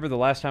remember the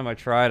last time I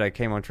tried, I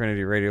came on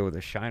Trinity Radio with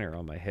a shiner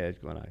on my head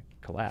when I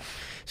collapsed.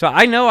 So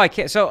I know I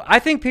can't. So I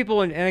think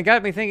people, and it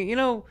got me thinking,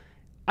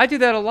 I do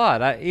that a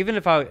lot. Even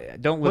if I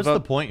don't live What's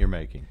the point you're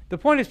making? The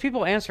point is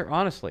people answer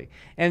honestly.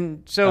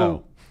 And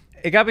so...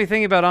 It got me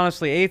thinking about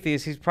honestly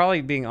atheists. He's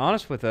probably being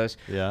honest with us.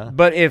 Yeah.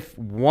 But if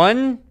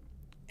 1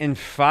 in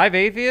 5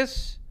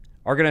 atheists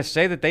are going to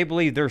say that they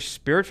believe they're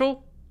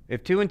spiritual,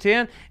 if 2 in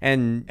 10,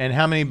 and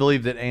how many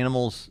believe that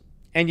animals?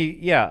 And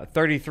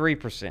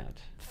 33%.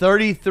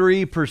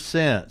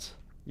 33%.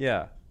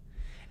 Yeah.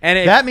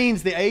 And that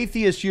means the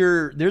atheist,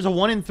 there's a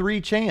 1 in 3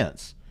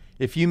 chance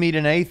if you meet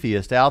an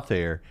atheist out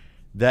there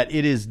that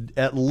it is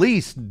at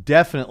least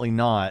definitely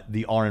not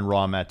the Aaron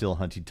Ra, Matt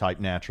Dillahunty type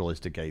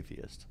naturalistic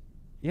atheist.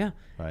 Yeah.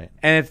 Right.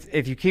 And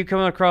if you keep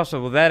coming across,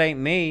 well, that ain't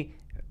me,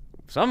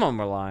 some of them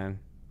are lying.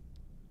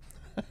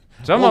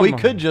 We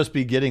could just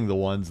be getting the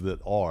ones that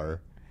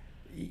are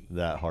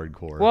that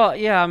hardcore. Well,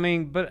 yeah, I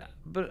mean, but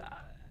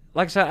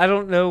like I said, I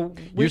don't know.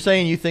 You're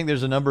saying you think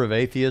there's a number of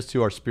atheists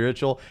who are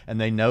spiritual and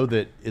they know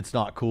that it's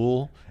not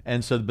cool,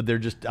 and so, but they're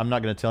just, I'm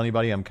not going to tell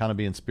anybody, I'm kind of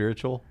being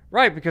spiritual.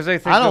 Right, because they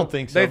think. I don't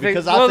think so.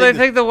 They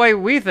think the way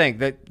we think,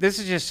 that this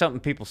is just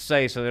something people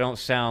say so they don't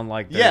sound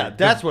like.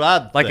 That's what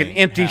I like think an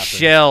empty happens.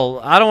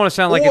 shell. I don't want to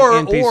sound like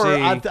an NPC.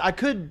 Or I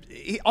could,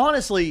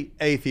 honestly,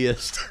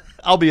 atheist.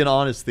 I'll be an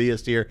honest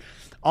theist here.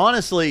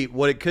 Honestly,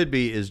 what it could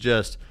be is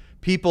just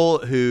people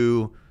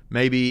who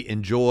maybe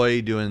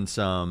enjoy doing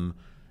some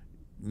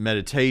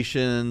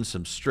meditation,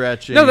 some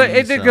stretching. No,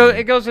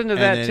 it goes into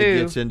that and too. It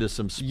gets into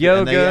some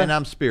yoga, and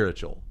I'm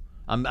spiritual.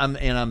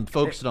 I'm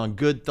focusing on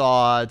good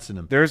thoughts,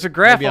 and there's a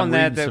graph on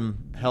that. Some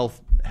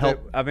health.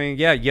 I mean,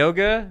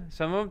 yoga.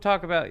 Some of them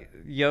talk about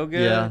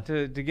yoga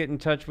to get in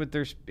touch with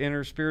their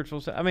inner spiritual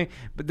self. I mean,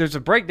 but there's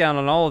a breakdown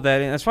on all of that,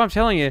 and that's why I'm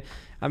telling you.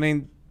 I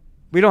mean,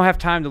 we don't have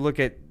time to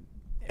look at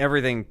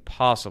everything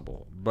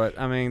possible, but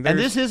I mean, and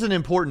this is an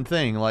important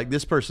thing. Like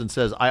this person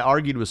says, I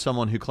argued with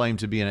someone who claimed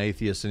to be an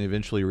atheist and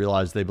eventually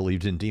realized they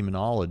believed in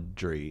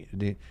demonolatry.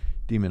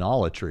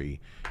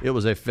 It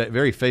was a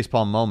very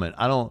facepalm moment.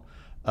 I don't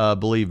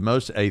believe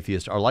most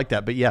atheists are like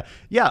that, but yeah.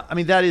 I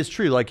mean, that is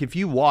true. Like if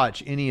you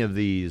watch any of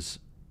these,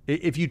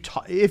 if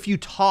you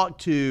talk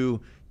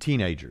to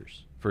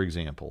teenagers, for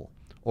example,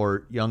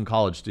 or young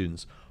college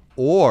students,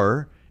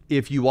 or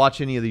if you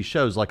watch any of these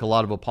shows, like a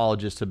lot of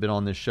apologists have been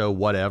on this show,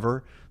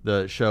 whatever,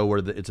 the show where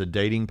it's a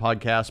dating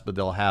podcast, but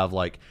they'll have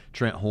like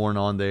Trent Horn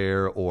on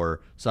there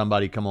or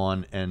somebody come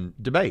on and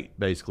debate,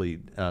 basically,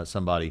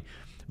 somebody.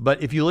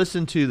 But if you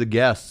listen to the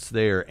guests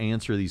there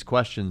answer these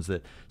questions,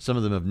 that some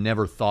of them have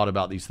never thought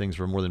about these things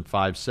for more than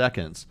 5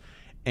 seconds,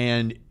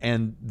 and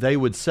they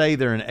would say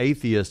they're an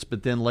atheist,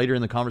 but then later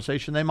in the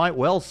conversation they might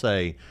well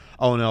say,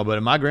 oh no, but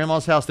in my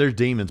grandma's house there's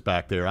demons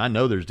back there. I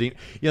know there's demons.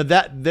 You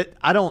know, that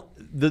I don't,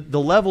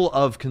 the level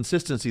of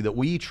consistency that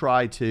we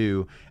try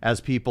to, as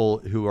people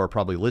who are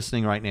probably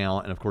listening right now,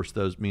 and of course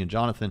those, me and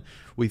Jonathan,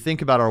 we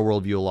think about our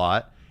worldview a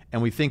lot,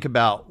 and we think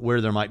about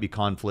where there might be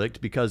conflict,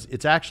 because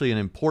it's actually an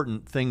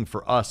important thing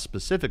for us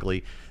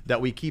specifically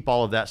that we keep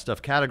all of that stuff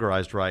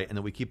categorized right, and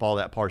that we keep all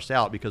that parsed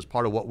out, because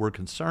part of what we're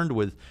concerned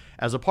with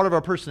as a part of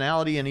our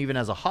personality and even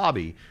as a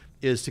hobby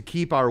is to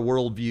keep our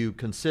worldview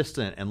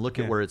consistent and look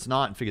at where it's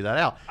not and figure that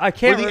out.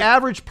 Where the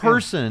average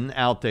person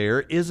out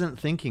there isn't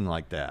thinking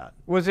like that.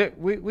 Was it?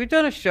 We've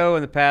done a show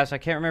in the past. I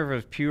can't remember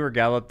if it was Pew or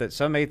Gallup, that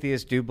some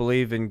atheists do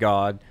believe in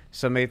God,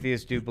 some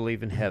atheists do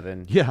believe in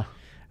heaven. Yeah.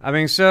 I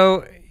mean,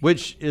 so...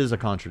 Which is a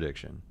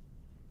contradiction.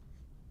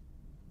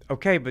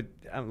 Okay, but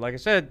like I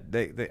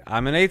said,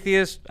 I'm an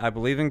atheist. I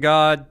believe in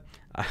God.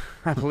 I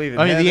believe in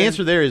heaven. The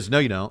answer there is no,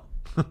 you don't.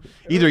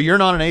 Either you're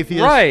not an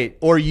atheist, right,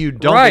 or you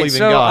don't believe in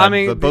God, I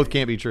mean, but both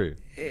can't be true.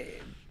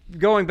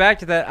 Going back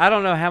to that, I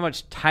don't know how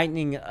much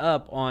tightening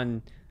up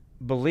on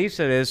beliefs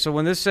it is. So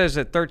when this says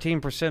that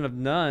 13% of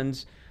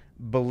nuns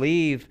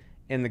believe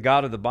in the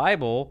God of the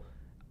Bible,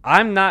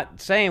 I'm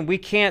not saying we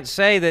can't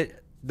say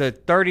that the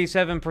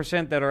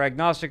 37% that are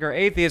agnostic or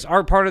atheists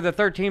are part of the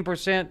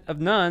 13%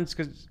 of nuns,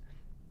 because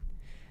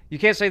you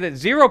can't say that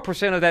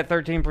 0% of that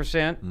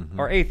 13%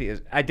 are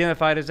atheists,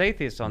 identified as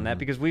atheists on that,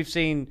 because we've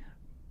seen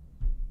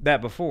that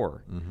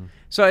before.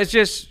 So it's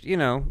just, you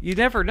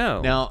never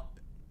know. Now,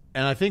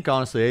 and I think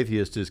honestly,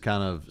 atheist is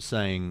kind of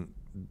saying,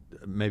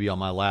 maybe on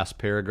my last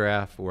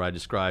paragraph where I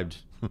described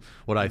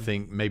what I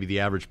think maybe the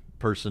average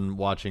person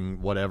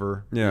watching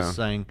whatever is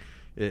saying,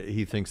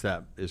 he thinks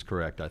that is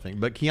correct, I think.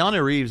 But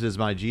Keanu Reeves is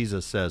my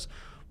Jesus says,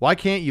 why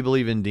can't you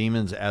believe in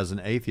demons as an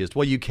atheist?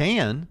 Well, you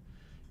can.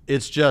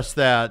 It's just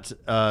that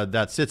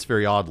that sits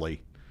very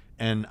oddly.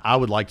 And I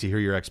would like to hear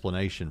your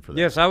explanation for that.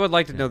 Yes, I would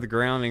like to know the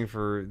grounding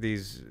for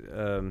these.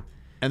 And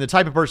the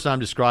type of person I'm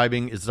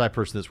describing is the type of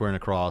person that's wearing a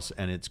cross,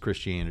 and it's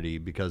Christianity,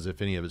 because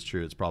if any of it's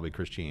true, it's probably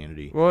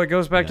Christianity. Well, it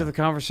goes back to the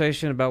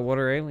conversation about what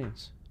are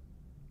aliens.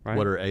 Right?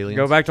 What are aliens?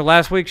 Go back to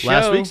last week's show.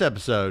 Last week's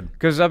episode.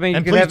 Because I mean,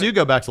 and please do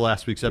go back to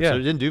last week's episode.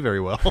 It didn't do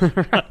very well.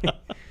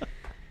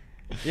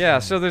 Yeah,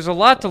 so there's a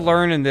lot to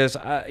learn in this.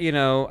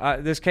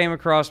 This came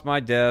across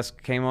my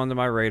desk, came onto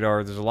my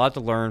radar. There's a lot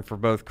to learn for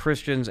both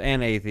Christians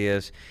and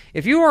atheists.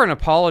 If you are an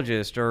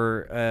apologist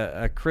or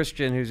a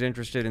Christian who's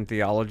interested in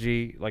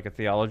theology, like a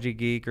theology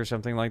geek or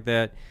something like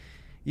that,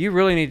 you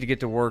really need to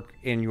get to work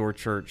in your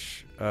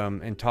church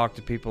and talk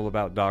to people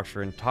about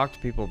doctrine, talk to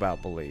people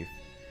about belief.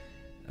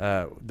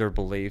 Their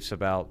beliefs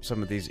about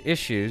some of these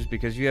issues,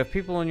 because you have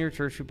people in your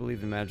church who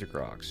believe in magic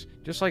rocks.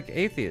 Just like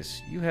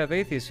atheists. You have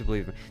atheists who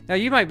believe in. Now,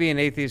 you might be an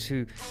atheist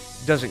who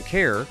doesn't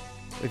care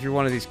if you're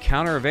one of these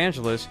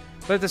counter-evangelists,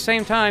 but at the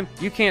same time,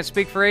 you can't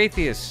speak for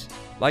atheists.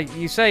 Like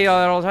you say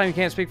all the time, you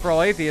can't speak for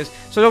all atheists,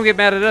 so don't get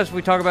mad at us if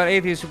we talk about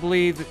atheists who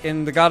believe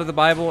in the God of the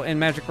Bible and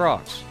magic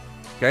rocks.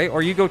 Okay?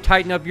 Or you go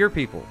tighten up your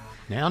people.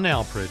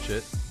 Now,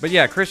 Pritchett. But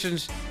yeah,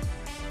 Christians,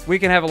 we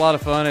can have a lot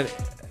of fun at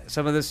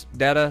some of this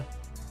data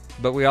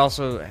But we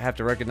also have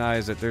to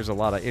recognize that there's a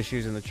lot of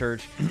issues in the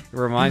church. It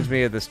reminds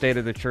me of the State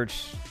of the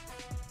Church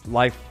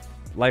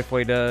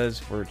Lifeway does,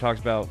 where it talks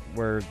about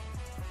where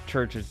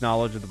church's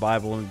knowledge of the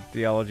Bible and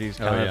theology is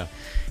kind of.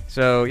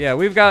 So, yeah, it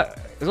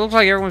looks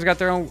like everyone's got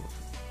their own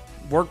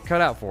work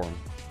cut out for them.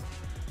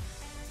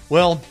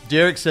 Well,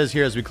 Derek says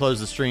here as we close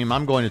the stream,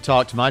 I'm going to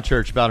talk to my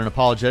church about an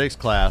apologetics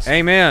class.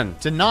 Amen.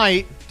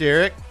 Tonight,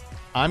 Derek,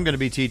 I'm going to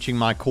be teaching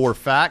my core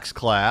facts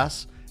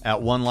class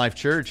at One Life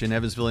Church in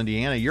Evansville,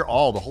 Indiana. You're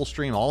the whole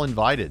stream, all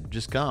invited.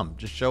 Just come.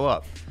 Just show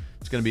up.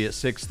 It's going to be at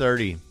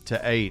 6:30 to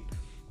 8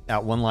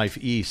 at One Life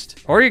East.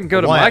 Or you can go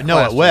to my class. No,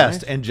 at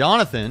West. And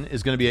Jonathan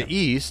is going to be at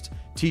East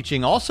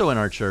teaching also in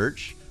our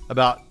church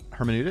about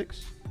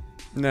hermeneutics.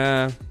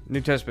 Nah, New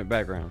Testament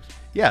backgrounds.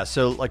 Yeah,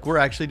 so like we're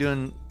actually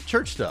doing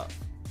church stuff.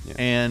 Yeah.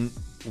 And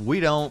we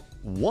don't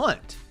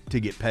want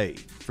to get paid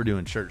for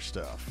doing church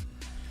stuff.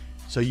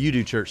 So you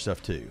do church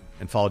stuff too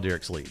and follow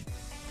Derek's lead.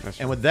 That's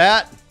right. And with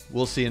that,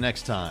 we'll see you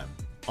next time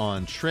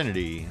on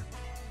Trinity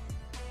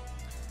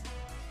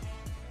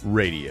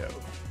Radio.